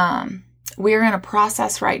 We're in a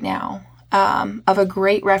process right now of a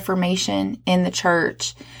great reformation in the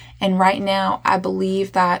church. And right now, I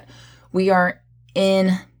believe that we are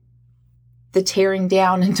in the tearing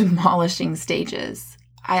down and demolishing stages.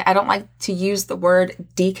 I don't like to use the word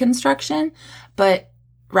deconstruction, but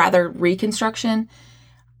rather reconstruction.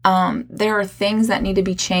 There are things that need to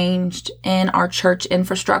be changed in our church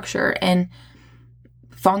infrastructure and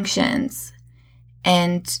functions.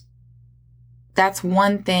 And that's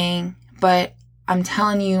one thing, but I'm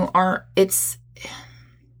telling you, our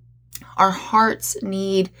hearts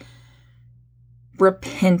need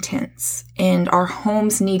repentance and our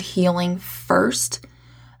homes need healing first.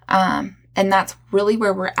 And that's really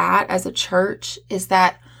where we're at as a church, is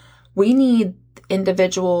that we need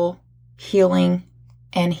individual healing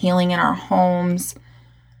and healing in our homes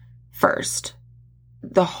first.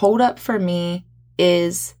 The holdup for me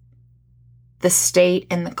is the state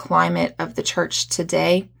and the climate of the church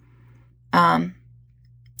today.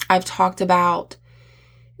 I've talked about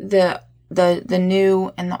the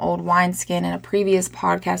new and the old wineskin in a previous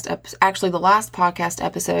podcast, actually the last podcast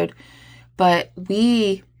episode, but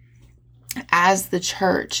we, as the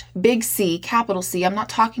church, big C, capital C, I'm not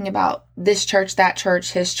talking about this church, that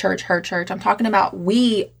church, his church, her church. I'm talking about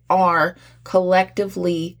we are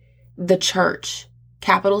collectively the church,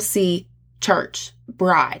 capital C, church,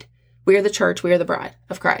 bride. We are the church. We are the bride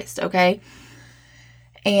of Christ. Okay.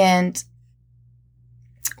 And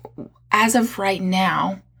as of right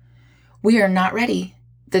now, we are not ready.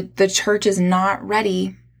 The church is not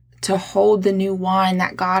ready to hold the new wine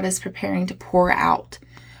that God is preparing to pour out.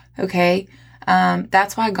 Okay.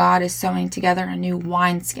 That's why God is sewing together a new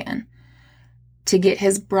wineskin to get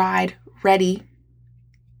his bride ready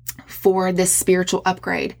for this spiritual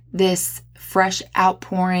upgrade, this fresh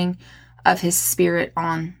outpouring of his spirit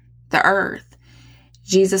on the earth.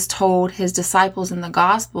 Jesus told his disciples in the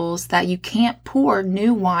Gospels that you can't pour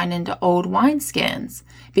new wine into old wineskins,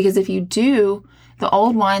 because if you do, the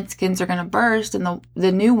old wineskins are going to burst and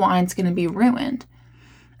the new wine's going to be ruined.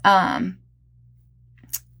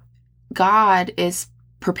 God is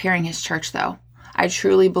preparing his church, though. I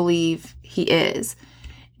truly believe he is.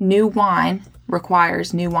 New wine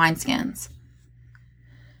requires new wineskins.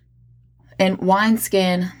 And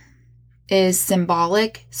wineskin is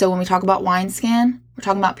symbolic. So when we talk about wineskin, we're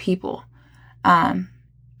talking about people. And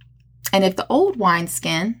if the old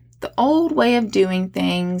wineskin, the old way of doing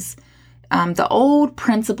things, the old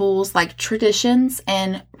principles like traditions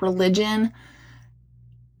and religion,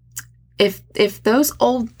 if those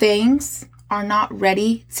old things are not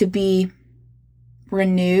ready to be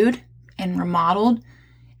renewed and remodeled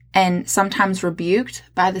and sometimes rebuked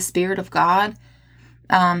by the Spirit of God,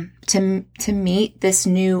 to meet this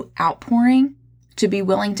new outpouring, to be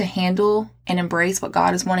willing to handle and embrace what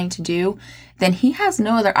God is wanting to do, then he has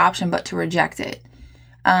no other option but to reject it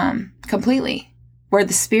completely. Where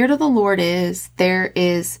the Spirit of the Lord is, there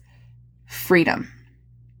is freedom.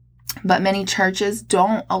 But many churches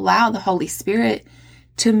don't allow the Holy Spirit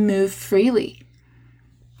to move freely.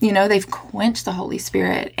 You know, they've quenched the Holy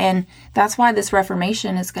Spirit. And that's why this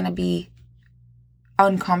Reformation is going to be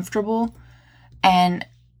uncomfortable. And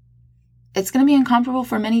it's going to be uncomfortable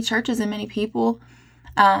for many churches and many people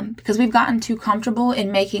because we've gotten too comfortable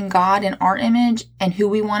in making God in our image and who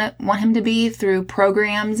we want him to be through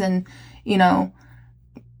programs and, you know,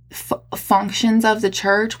 functions of the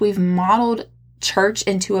church. We've modeled church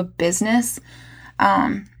into a business.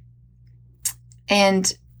 And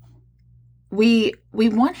we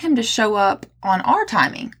want him to show up on our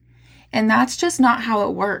timing. And that's just not how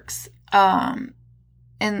it works. But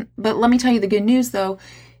let me tell you the good news, though.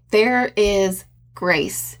 There is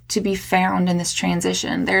grace to be found in this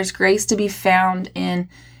transition. There's grace to be found in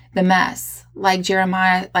the mess. Like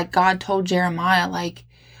Jeremiah, like God told Jeremiah, like,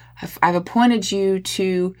 I've appointed you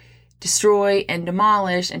to destroy and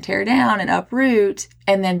demolish and tear down and uproot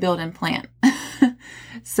and then build and plant.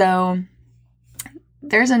 So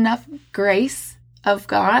there's enough grace of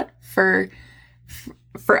God for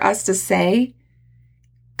us to say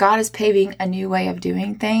God is paving a new way of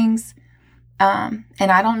doing things. And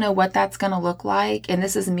I don't know what that's going to look like. And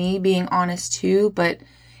this is me being honest too. But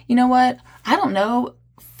you know what? I don't know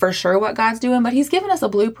for sure what God's doing, but he's given us a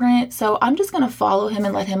blueprint. So I'm just going to follow him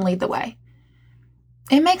and let him lead the way.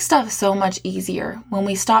 It makes stuff so much easier when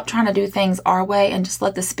we stop trying to do things our way and just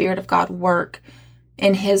let the Spirit of God work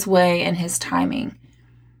in his way and his timing.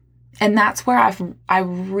 And that's where I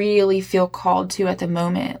really feel called to at the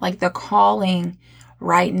moment. Like the calling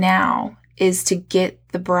right now is to get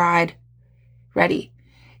the bride ready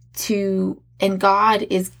and God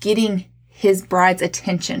is getting his bride's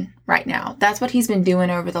attention right now. That's what he's been doing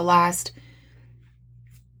over the last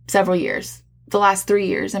several years, the last 3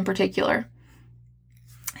 years in particular.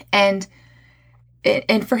 And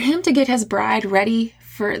for him to get his bride ready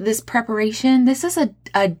for this preparation, this is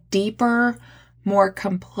a deeper, more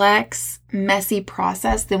complex, messy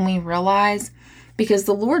process than we realize, because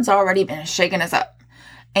the Lord's already been shaking us up.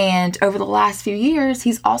 And over the last few years,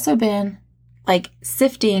 he's also been like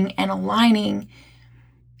sifting and aligning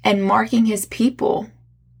and marking his people,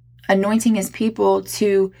 anointing his people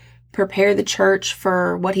to prepare the church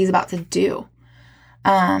for what he's about to do.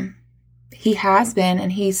 He has been,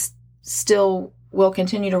 and he's still will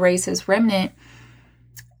continue to raise his remnant,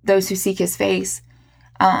 those who seek his face,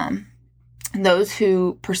 those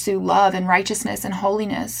who pursue love and righteousness and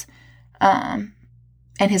holiness, and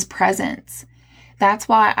his presence. That's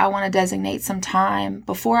why I want to designate some time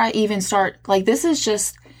before I even start. Like, this is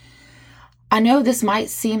just, I know this might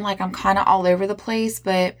seem like I'm kind of all over the place,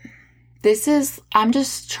 but I'm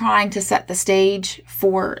just trying to set the stage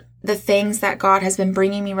for the things that God has been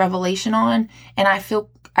bringing me revelation on. And I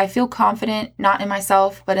feel confident, not in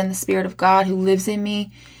myself, but in the Spirit of God who lives in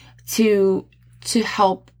me to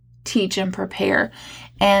help teach and prepare.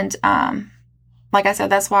 And, like I said,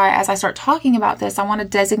 that's why as I start talking about this, I want to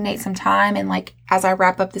designate some time and like as I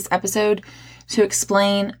wrap up this episode to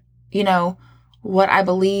explain, what I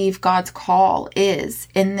believe God's call is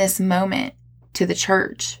in this moment to the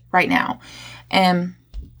church right now. And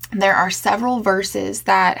there are several verses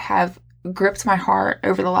that have gripped my heart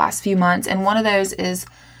over the last few months. And one of those is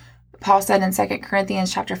Paul said in 2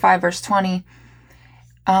 Corinthians chapter 5, verse 20,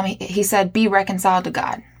 he said, be reconciled to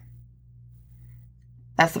God.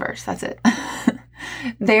 That's the verse. That's it.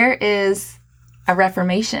 There is a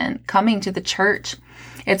reformation coming to the church.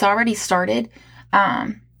 It's already started.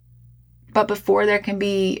 But before there can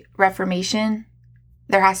be reformation,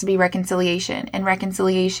 there has to be reconciliation. And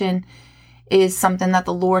reconciliation is something that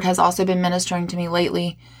the Lord has also been ministering to me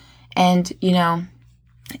lately. And,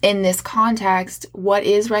 in this context, what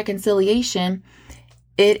is reconciliation?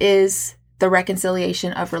 It is the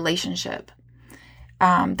reconciliation of relationship.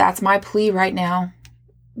 That's my plea right now.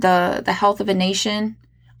 The health of a nation,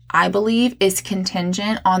 I believe, is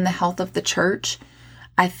contingent on the health of the church.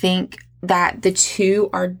 I think that the two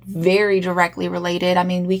are very directly related. I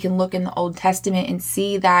mean, we can look in the Old Testament and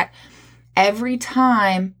see that every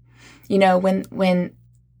time, when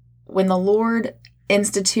the Lord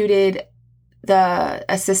instituted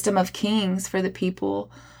a system of kings for the people,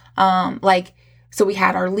 so we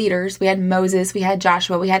had our leaders, we had Moses, we had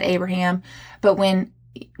Joshua, we had Abraham, but when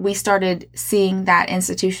we started seeing that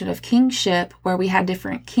institution of kingship where we had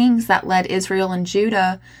different kings that led Israel and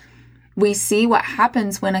Judah, we see what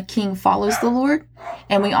happens when a king follows the Lord.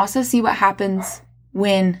 And we also see what happens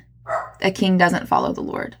when a king doesn't follow the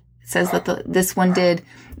Lord. It says that this one did,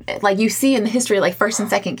 like you see in the history, like 1st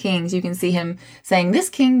and 2nd Kings, you can see him saying, this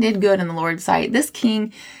king did good in the Lord's sight. This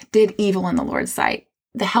king did evil in the Lord's sight.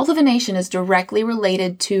 The health of a nation is directly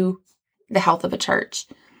related to the health of a church.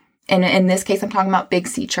 And in this case, I'm talking about Big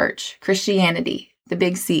C Church, Christianity, the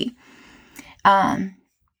Big C.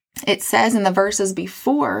 It says in the verses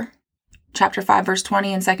before, chapter 5, verse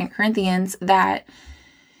 20 in 2 Corinthians, that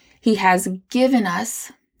he has given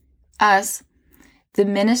us the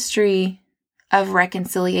ministry of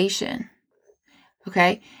reconciliation.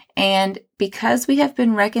 Okay? And because we have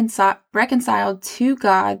been reconciled to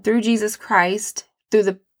God through Jesus Christ, through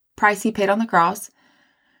the price he paid on the cross,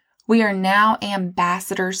 we are now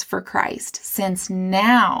ambassadors for Christ, since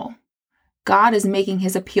now God is making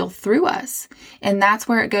his appeal through us. And that's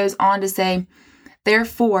where it goes on to say,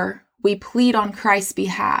 therefore, we plead on Christ's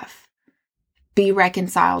behalf, be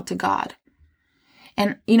reconciled to God.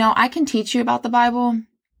 And, I can teach you about the Bible.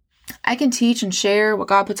 I can teach and share what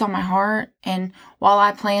God puts on my heart. And while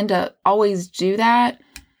I plan to always do that,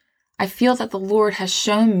 I feel that the Lord has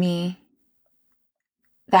shown me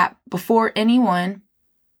that before anyone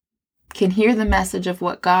can hear the message of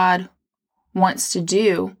what God wants to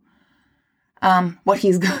do, what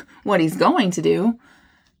he's going to do,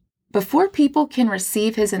 before people can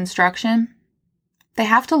receive his instruction, they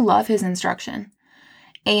have to love his instruction.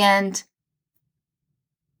 And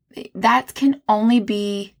that can only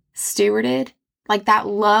be stewarded, like that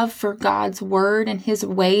love for God's word and his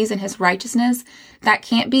ways and his righteousness, that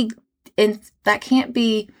can't be,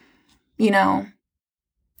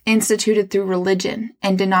 instituted through religion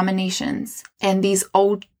and denominations and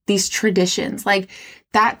these traditions. Like,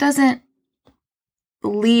 that doesn't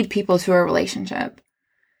lead people to a relationship.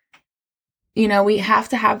 We have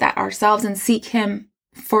to have that ourselves and seek him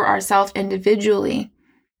for ourselves individually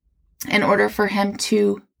in order for him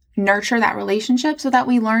to nurture that relationship so that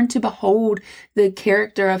we learn to behold the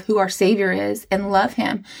character of who our Savior is and love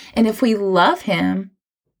him. And if we love him,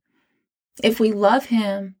 we're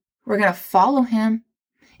going to follow him.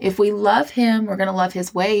 If we love him, we're going to love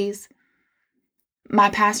his ways. My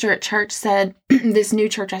pastor at church said, this new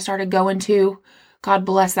church I started going to, God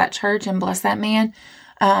bless that church and bless that man.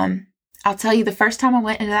 I'll tell you, the first time I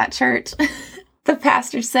went into that church, the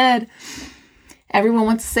pastor said, everyone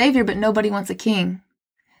wants a savior, but nobody wants a king.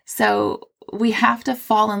 So we have to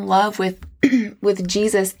fall in love with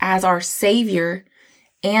Jesus as our savior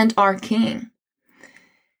and our king.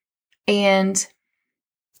 And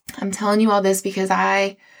I'm telling you all this because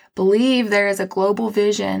I believe there is a global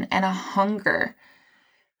vision and a hunger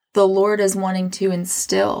the Lord is wanting to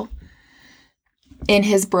instill in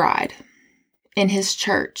his bride, in his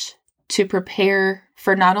church, to prepare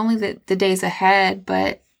for not only the days ahead,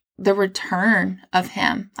 but the return of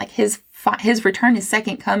him. Like his return, his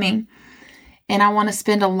second coming. And I want to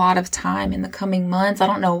spend a lot of time in the coming months. I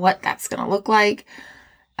don't know what that's going to look like.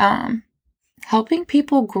 Helping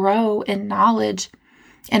people grow in knowledge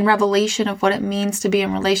and revelation of what it means to be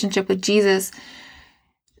in relationship with Jesus.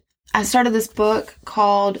 I started this book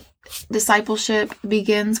called Discipleship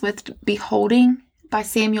Begins with Beholding by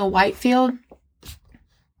Samuel Whitefield.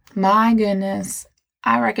 My goodness,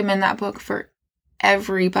 I recommend that book for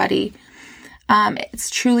everybody. It's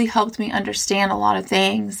truly helped me understand a lot of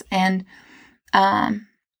things, and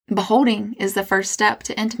beholding is the first step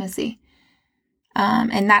to intimacy.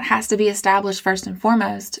 And that has to be established first and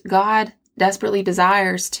foremost. God desperately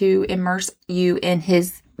desires to immerse you in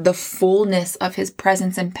the fullness of his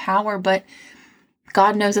presence and power, but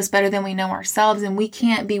God knows us better than we know ourselves, and we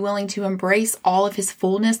can't be willing to embrace all of his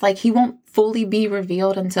fullness. Like, he won't fully be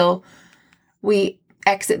revealed until we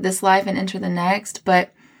exit this life and enter the next,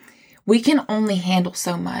 but we can only handle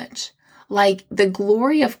so much. Like, the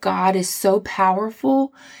glory of God is so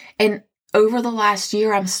powerful, and over the last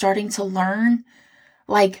year, I'm starting to learn,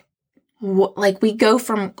 like we go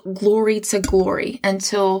from glory to glory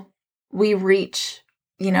until we reach,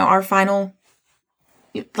 our final,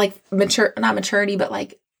 not maturity, but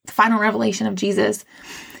like the final revelation of Jesus.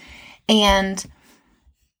 And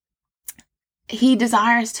he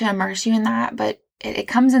desires to immerse you in that, but it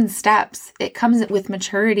comes in steps. It comes with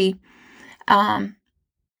maturity. And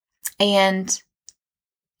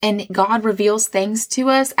God reveals things to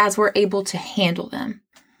us as we're able to handle them.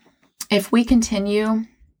 If we continue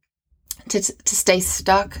to stay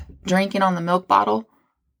stuck drinking on the milk bottle,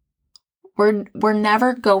 we're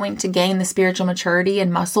never going to gain the spiritual maturity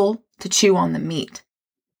and muscle to chew on the meat.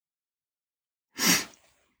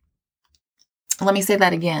 Let me say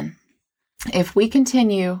that again. If we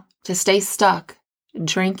continue to stay stuck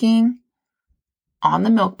drinking on the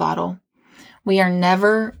milk bottle, we are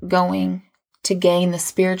never going to gain the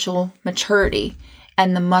spiritual maturity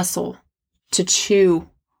and the muscle to chew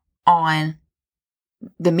on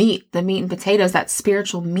the meat and potatoes, that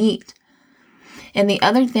spiritual meat. And the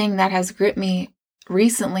other thing that has gripped me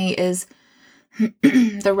recently is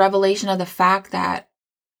the revelation of the fact that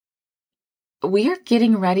we are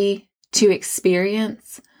getting ready to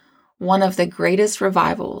experience one of the greatest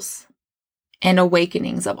revivals and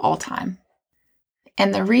awakenings of all time.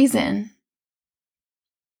 And the reason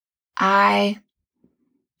I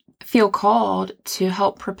feel called to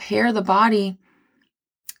help prepare the body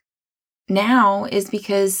now is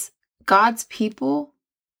because God's people,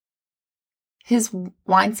 his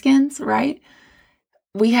wineskins, right?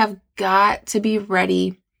 We have got to be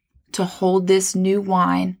ready to hold this new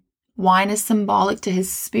wine. Wine is symbolic to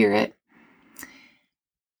his spirit.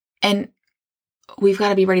 And we've got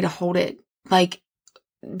to be ready to hold it. Like,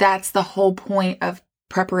 that's the whole point of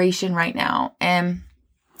preparation right now. And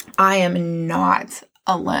I am not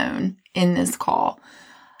alone in this call.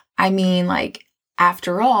 I mean, like,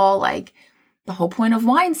 after all, like, the whole point of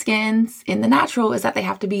wineskins in the natural is that they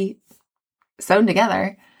have to be sewn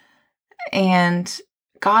together. And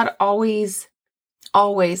God always,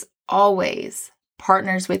 always, always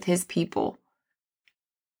partners with his people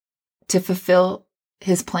to fulfill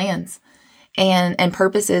his plans and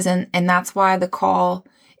purposes. And that's why the call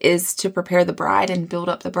is to prepare the bride and build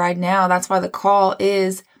up the bride now. That's why the call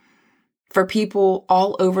is for people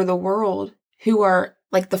all over the world who are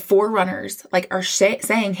like the forerunners, like are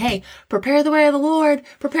saying, hey, prepare the way of the Lord,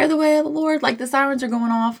 prepare the way of the Lord. Like, the sirens are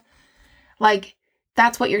going off. Like,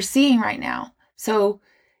 that's what you're seeing right now. So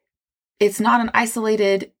it's not an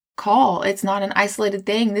isolated call. It's not an isolated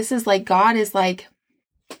thing. This is like, God is like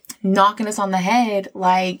knocking us on the head,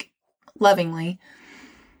 like lovingly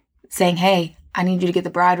saying, hey, I need you to get the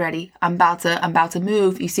bride ready. I'm about to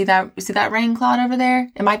move. You see that rain cloud over there?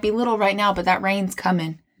 It might be little right now, but that rain's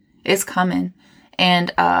coming. It's coming.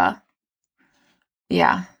 And,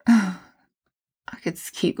 yeah, I could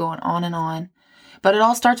keep going on and on, but it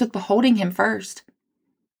all starts with beholding him first.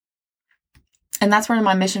 And that's where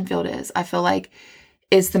my mission field is. I feel like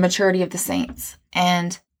it's the maturity of the saints,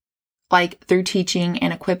 and like through teaching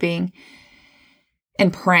and equipping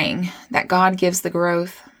and praying that God gives the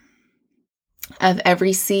growth. of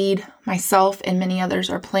every seed myself and many others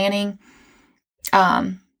are planting.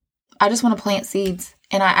 I just want to plant seeds,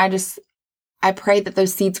 and I pray that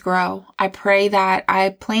those seeds grow. I pray that I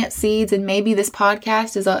plant seeds, and maybe this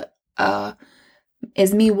podcast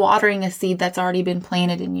is me watering a seed that's already been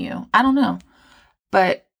planted in you. I don't know,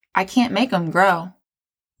 but I can't make them grow,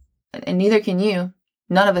 and neither can you.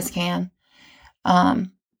 None of us can. The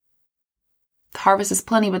harvest is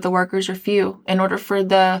plenty, but the workers are few. In order for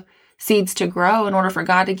the seeds to grow, in order for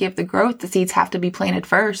God to give the growth, the seeds have to be planted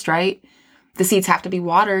first, right? The seeds have to be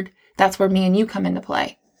watered. That's where me and you come into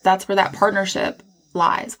play. That's where that partnership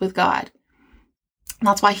lies with God.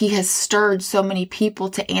 That's why he has stirred so many people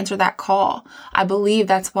to answer that call. I believe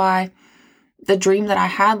that's why the dream that I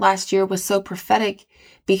had last year was so prophetic,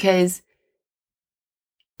 because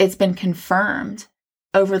it's been confirmed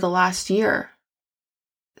over the last year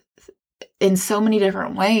in so many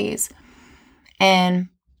different ways. And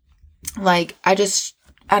like, I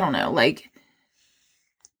don't know, like,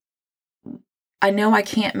 I know I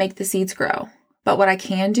can't make the seeds grow, but what I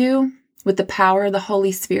can do with the power of the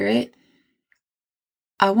Holy Spirit,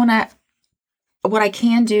 what I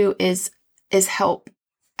can do is help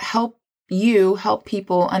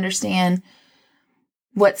people understand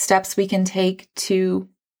what steps we can take to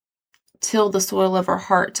till the soil of our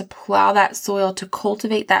heart, to plow that soil, to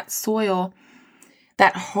cultivate that soil,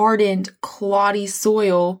 that hardened, cloddy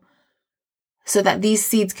soil, so that these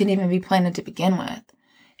seeds can even be planted to begin with.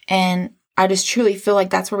 And I just truly feel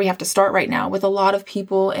like that's where we have to start right now with a lot of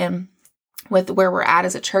people, and with where we're at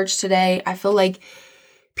as a church today. I feel like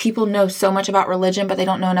people know so much about religion, but they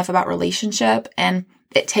don't know enough about relationship. And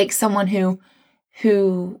it takes someone who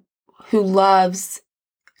loves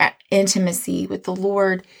intimacy with the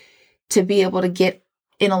Lord to be able to get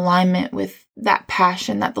in alignment with that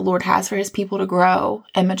passion that the Lord has for his people to grow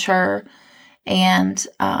and mature. And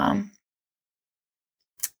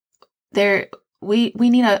we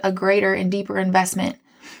need a greater and deeper investment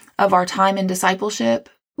of our time in discipleship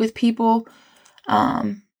with people,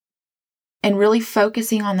 and really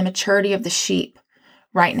focusing on the maturity of the sheep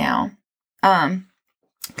right now.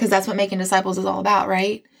 Because that's what making disciples is all about,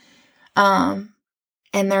 right? And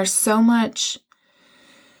there's so much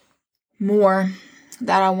more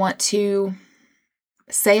that I want to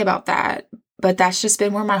say about that, but that's just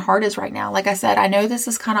been where my heart is right now. Like I said, I know this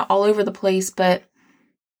is kind of all over the place, but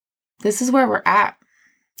this is where we're at.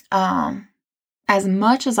 As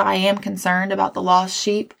much as I am concerned about the lost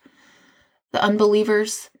sheep, the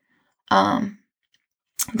unbelievers,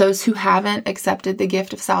 those who haven't accepted the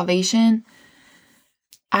gift of salvation,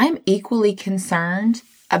 I'm equally concerned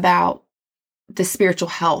about the spiritual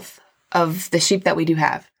health of the sheep that we do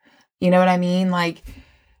have. You know what I mean? Like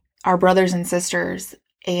our brothers and sisters.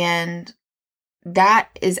 And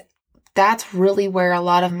that's really where a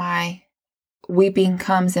lot of my weeping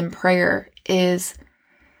comes in prayer is,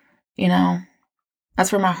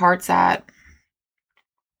 that's where my heart's at.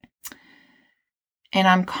 And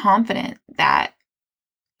I'm confident that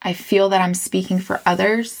I feel that I'm speaking for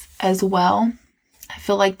others as well. I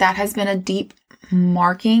feel like that has been a deep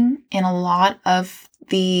marking in a lot of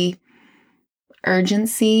the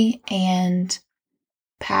urgency and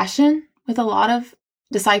passion with a lot of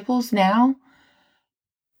disciples now,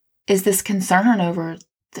 is this concern over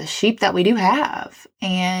the sheep that we do have.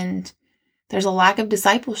 And there's a lack of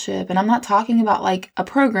discipleship. And I'm not talking about like a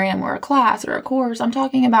program or a class or a course. I'm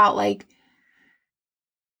talking about like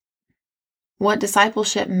what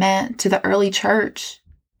discipleship meant to the early church.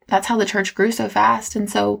 That's how the church grew so fast and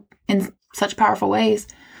so in such powerful ways.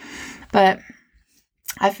 But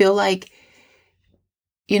I feel like,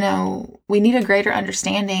 we need a greater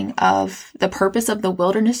understanding of the purpose of the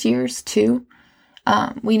wilderness years too.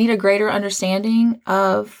 We need a greater understanding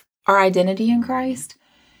of our identity in Christ,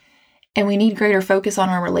 and we need greater focus on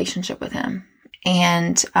our relationship with him.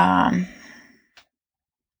 And I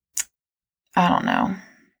don't know.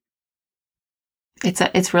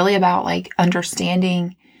 It's really about like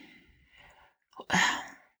understanding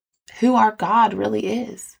who our God really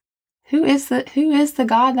is. Who is the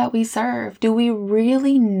God that we serve? Do we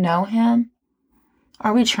really know him?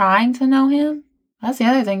 Are we trying to know him? That's the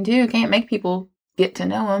other thing too. Can't make people get to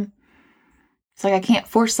know him. It's like I can't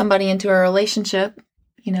force somebody into a relationship.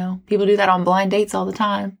 People do that on blind dates all the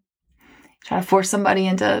time. Try to force somebody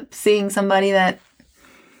into seeing somebody that,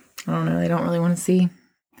 I don't know, they don't really want to see.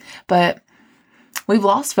 But we've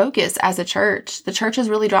lost focus as a church. The church has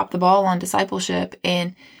really dropped the ball on discipleship.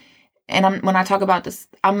 And when I talk about this,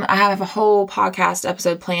 I have a whole podcast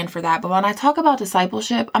episode planned for that. But when I talk about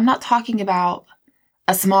discipleship, I'm not talking about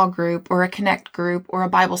a small group or a connect group or a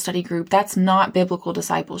Bible study group. That's not biblical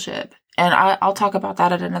discipleship. And I'll talk about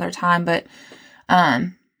that at another time. But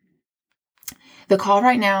The call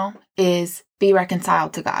right now is be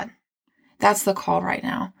reconciled to God. That's the call right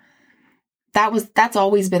now. That's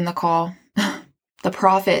always been the call. The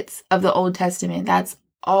prophets of the Old Testament, that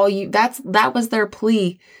was their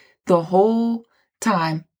plea the whole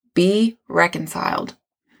time. Be reconciled.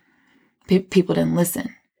 People didn't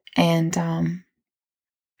listen. And the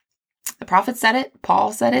prophet said it.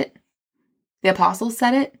 Paul said it. The apostles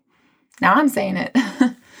said it. Now I'm saying it.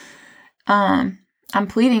 I'm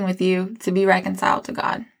pleading with you to be reconciled to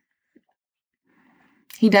God.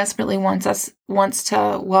 He desperately wants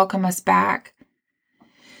to welcome us back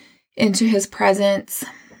into his presence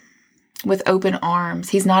with open arms.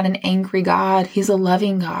 He's not an angry God. He's a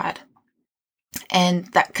loving God. And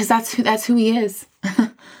because that's who he is.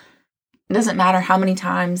 It doesn't matter how many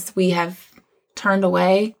times we have turned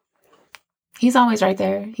away. He's always right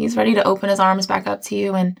there. He's ready to open his arms back up to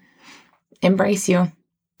you and embrace you.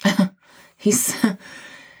 He's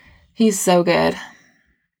so good.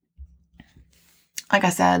 Like I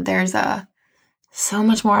said, there's so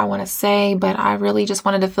much more I want to say, but I really just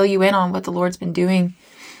wanted to fill you in on what the Lord's been doing,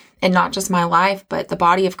 and not just my life, but the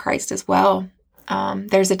body of Christ as well.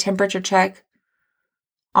 There's a temperature check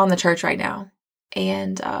on the church right now.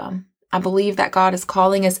 And I believe that God is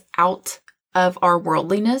calling us out of our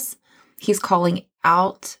worldliness. He's calling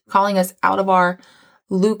us out of our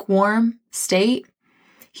lukewarm state.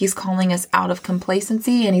 He's calling us out of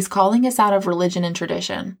complacency, and he's calling us out of religion and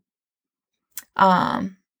tradition. I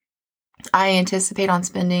anticipate on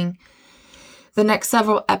spending the next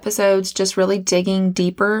several episodes just really digging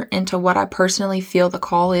deeper into what I personally feel the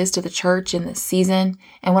call is to the church in this season.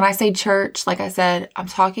 And when I say church, like I said, I'm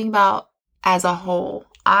talking about as a whole.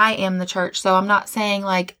 I am the church. So I'm not saying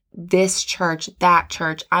like this church, that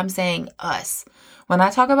church. I'm saying us. When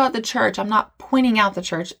I talk about the church, I'm not pointing out the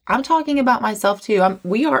church. I'm talking about myself too.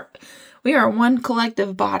 We are one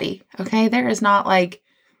collective body. Okay. There is not like,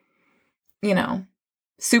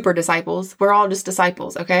 super disciples. We're all just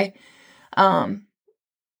disciples. Okay. So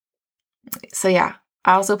yeah,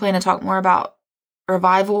 I also plan to talk more about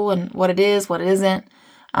revival and what it is, what it isn't,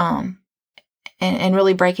 and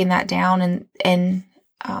really breaking that down and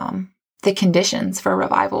the conditions for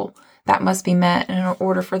revival that must be met in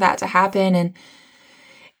order for that to happen. And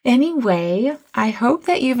anyway, I hope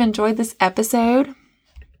that you've enjoyed this episode.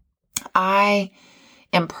 I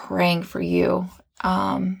am praying for you.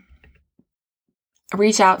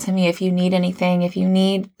 Reach out to me if you need anything, if you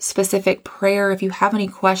need specific prayer, if you have any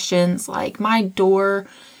questions. Like, my door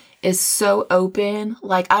is so open.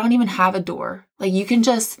 Like, I don't even have a door. Like, you can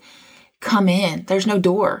just come in. There's no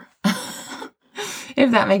door.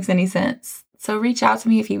 If that makes any sense. So reach out to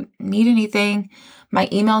me if you need anything. My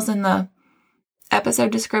email's in the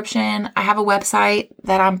episode description. I have a website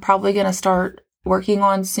that I'm probably going to start working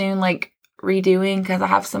on soon, like redoing, because I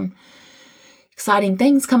have some exciting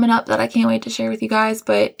things coming up that I can't wait to share with you guys.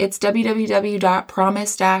 But it's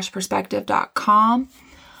www.promise-perspective.com.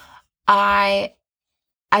 I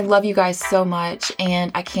love you guys so much,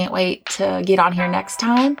 and I can't wait to get on here next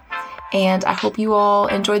time. And I hope you all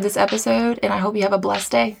enjoyed this episode, and I hope you have a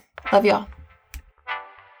blessed day. Love y'all.